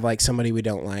 and have like somebody we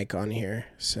don't like on here.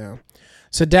 So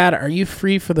Dad, are you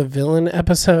free for the villain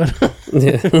episode?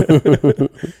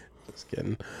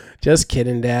 Just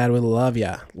kidding, Dad. We love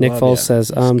ya. Nick Foles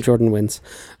says Jordan wins.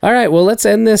 All right, well let's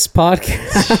end this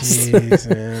podcast. Jeez,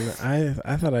 man.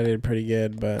 I thought I did pretty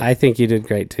good, but I think you did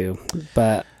great too.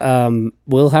 But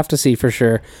we'll have to see for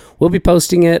sure. We'll be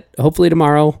posting it hopefully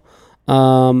tomorrow.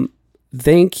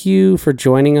 Thank you for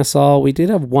joining us all. We did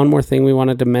have one more thing we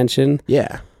wanted to mention.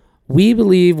 yeah. We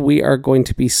believe we are going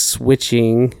to be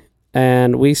switching,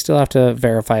 and we still have to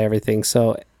verify everything.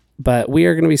 But we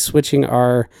are going to be switching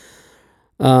our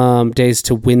days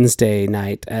to Wednesday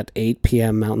night at 8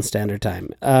 p.m. Mountain Standard Time.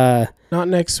 Not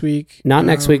next week. Not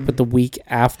next week, but the week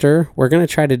after. We're going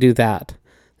to try to do that.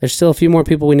 There's still a few more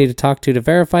people we need to talk to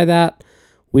verify that.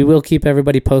 We will keep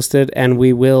everybody posted, and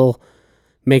we will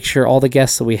make sure all the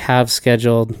guests that we have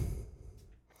scheduled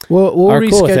We'll are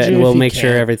cool with reschedule it, and if we'll you make sure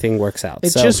can. everything works out.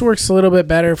 It just works a little bit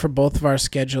better for both of our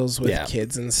schedules with Yeah.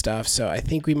 kids and stuff. So I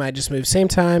think we might just move same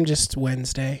time, just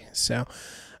Wednesday. So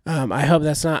I hope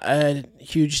that's not a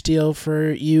huge deal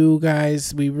for you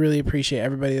guys. We really appreciate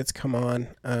everybody that's come on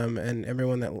and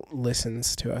everyone that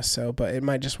listens to us. So, but it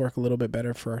might just work a little bit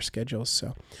better for our schedules.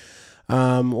 So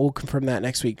we'll confirm that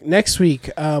next week. Next week,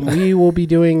 we will be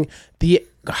doing the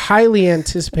highly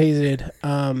anticipated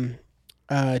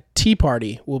tea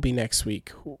party will be next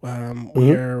week.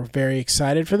 We are very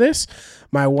excited for this.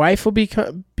 My wife will be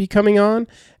coming on,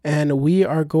 and we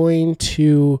are going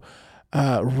to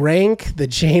rank the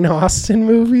Jane Austen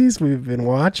movies. We've been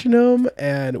watching them,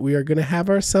 and we are going to have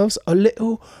ourselves a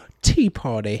little tea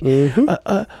party.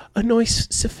 A nice,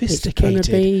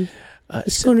 sophisticated.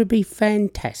 It's going to be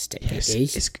fantastic. Yes, It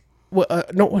is. it's, well,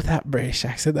 not with that British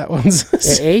accent. That one's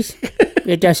It is.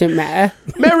 It doesn't matter.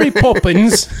 Mary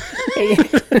Poppins.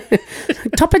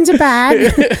 Tuppence a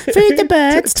bag. Feed the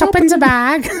birds. Tuppence a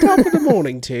bag. Top of the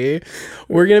morning tea.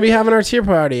 We're going to be having our tea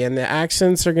party, and the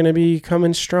accents are going to be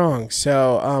coming strong.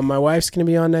 So my wife's going to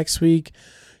be on next week.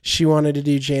 She wanted to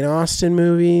do Jane Austen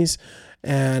movies,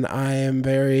 and I am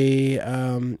very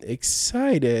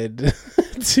excited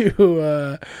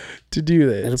to do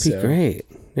this. It'll be great.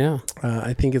 Yeah.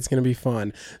 I think it's going to be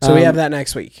fun. So we have that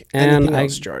next week. Anything And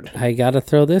else, Jordan? I got to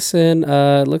throw this in.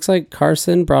 It looks like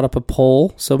Carson brought up a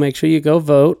poll, so make sure you go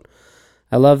vote.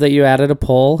 I love that you added a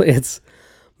poll. It's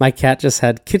my cat just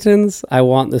had kittens. I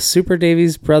want the Super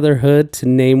Davies Brotherhood to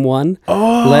name one.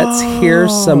 Oh, Let's hear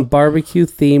some barbecue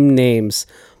themed names.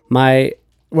 Why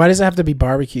does it have to be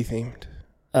barbecue themed?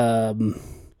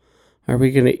 Are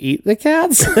we going to eat the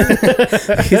cats?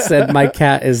 He said, my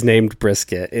cat is named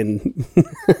Brisket. And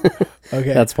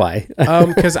Okay, that's why.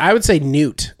 because I would say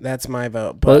Newt. That's my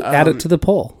vote. But Add it to the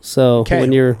poll. So okay.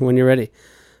 when you're ready.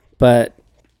 But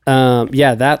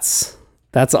yeah, that's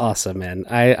awesome, man.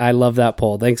 I love that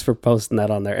poll. Thanks for posting that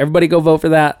on there. Everybody go vote for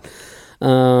that.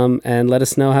 And let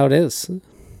us know how it is.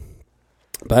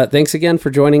 But thanks again for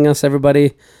joining us,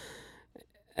 everybody.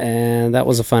 And that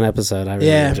was a fun episode. I really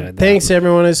enjoyed that. Thanks,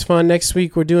 everyone. It's fun. Next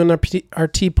week, we're doing our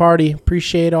tea party.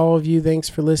 Appreciate all of you. Thanks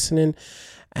for listening.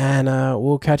 And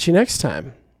we'll catch you next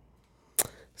time.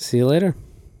 See you later.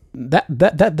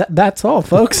 That's all,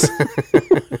 folks.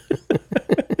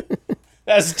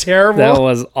 That's terrible. That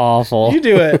was awful. You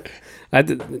do it.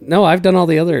 No, I've done all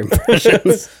the other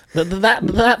impressions.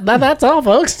 That's all,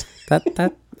 folks.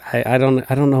 I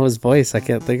don't know his voice. I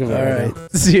can't think of it. All Right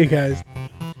right. See you guys. now.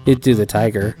 You do the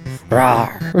tiger.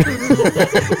 Rawr.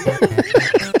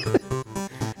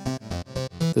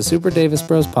 The Super Davis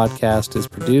Bros podcast is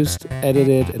produced,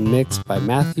 edited, and mixed by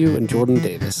Matthew and Jordan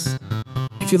Davis.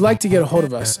 If you'd like to get a hold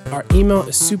of us, our email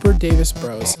is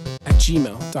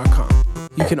superdavisbros@gmail.com.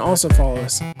 You can also follow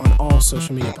us on all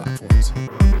social media platforms.